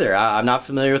haven't either. I'm not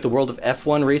familiar with the world of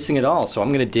F1 racing at all, so I'm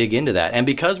going to dig into that. And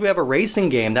because we have a racing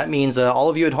game, that means all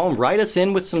of you at home, write us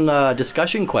in with some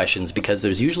discussion questions, because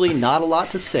there's usually not a lot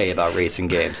to say about racing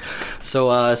games.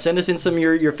 So send us in some of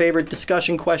your favorite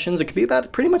discussion questions. It could be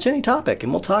about pretty much any topic,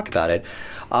 and we'll talk about it.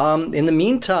 In the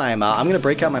meantime, I'm going to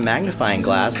break out my magnifying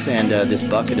glass and this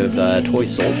bucket of toy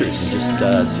soldiers and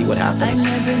just see what happens.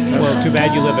 Well, too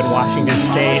bad you live in Washington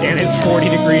State and it's 40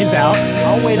 degrees out.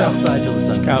 I'll wait outside till the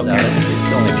sun comes out.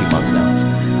 It's only a few months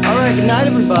now. All right, good night,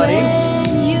 everybody.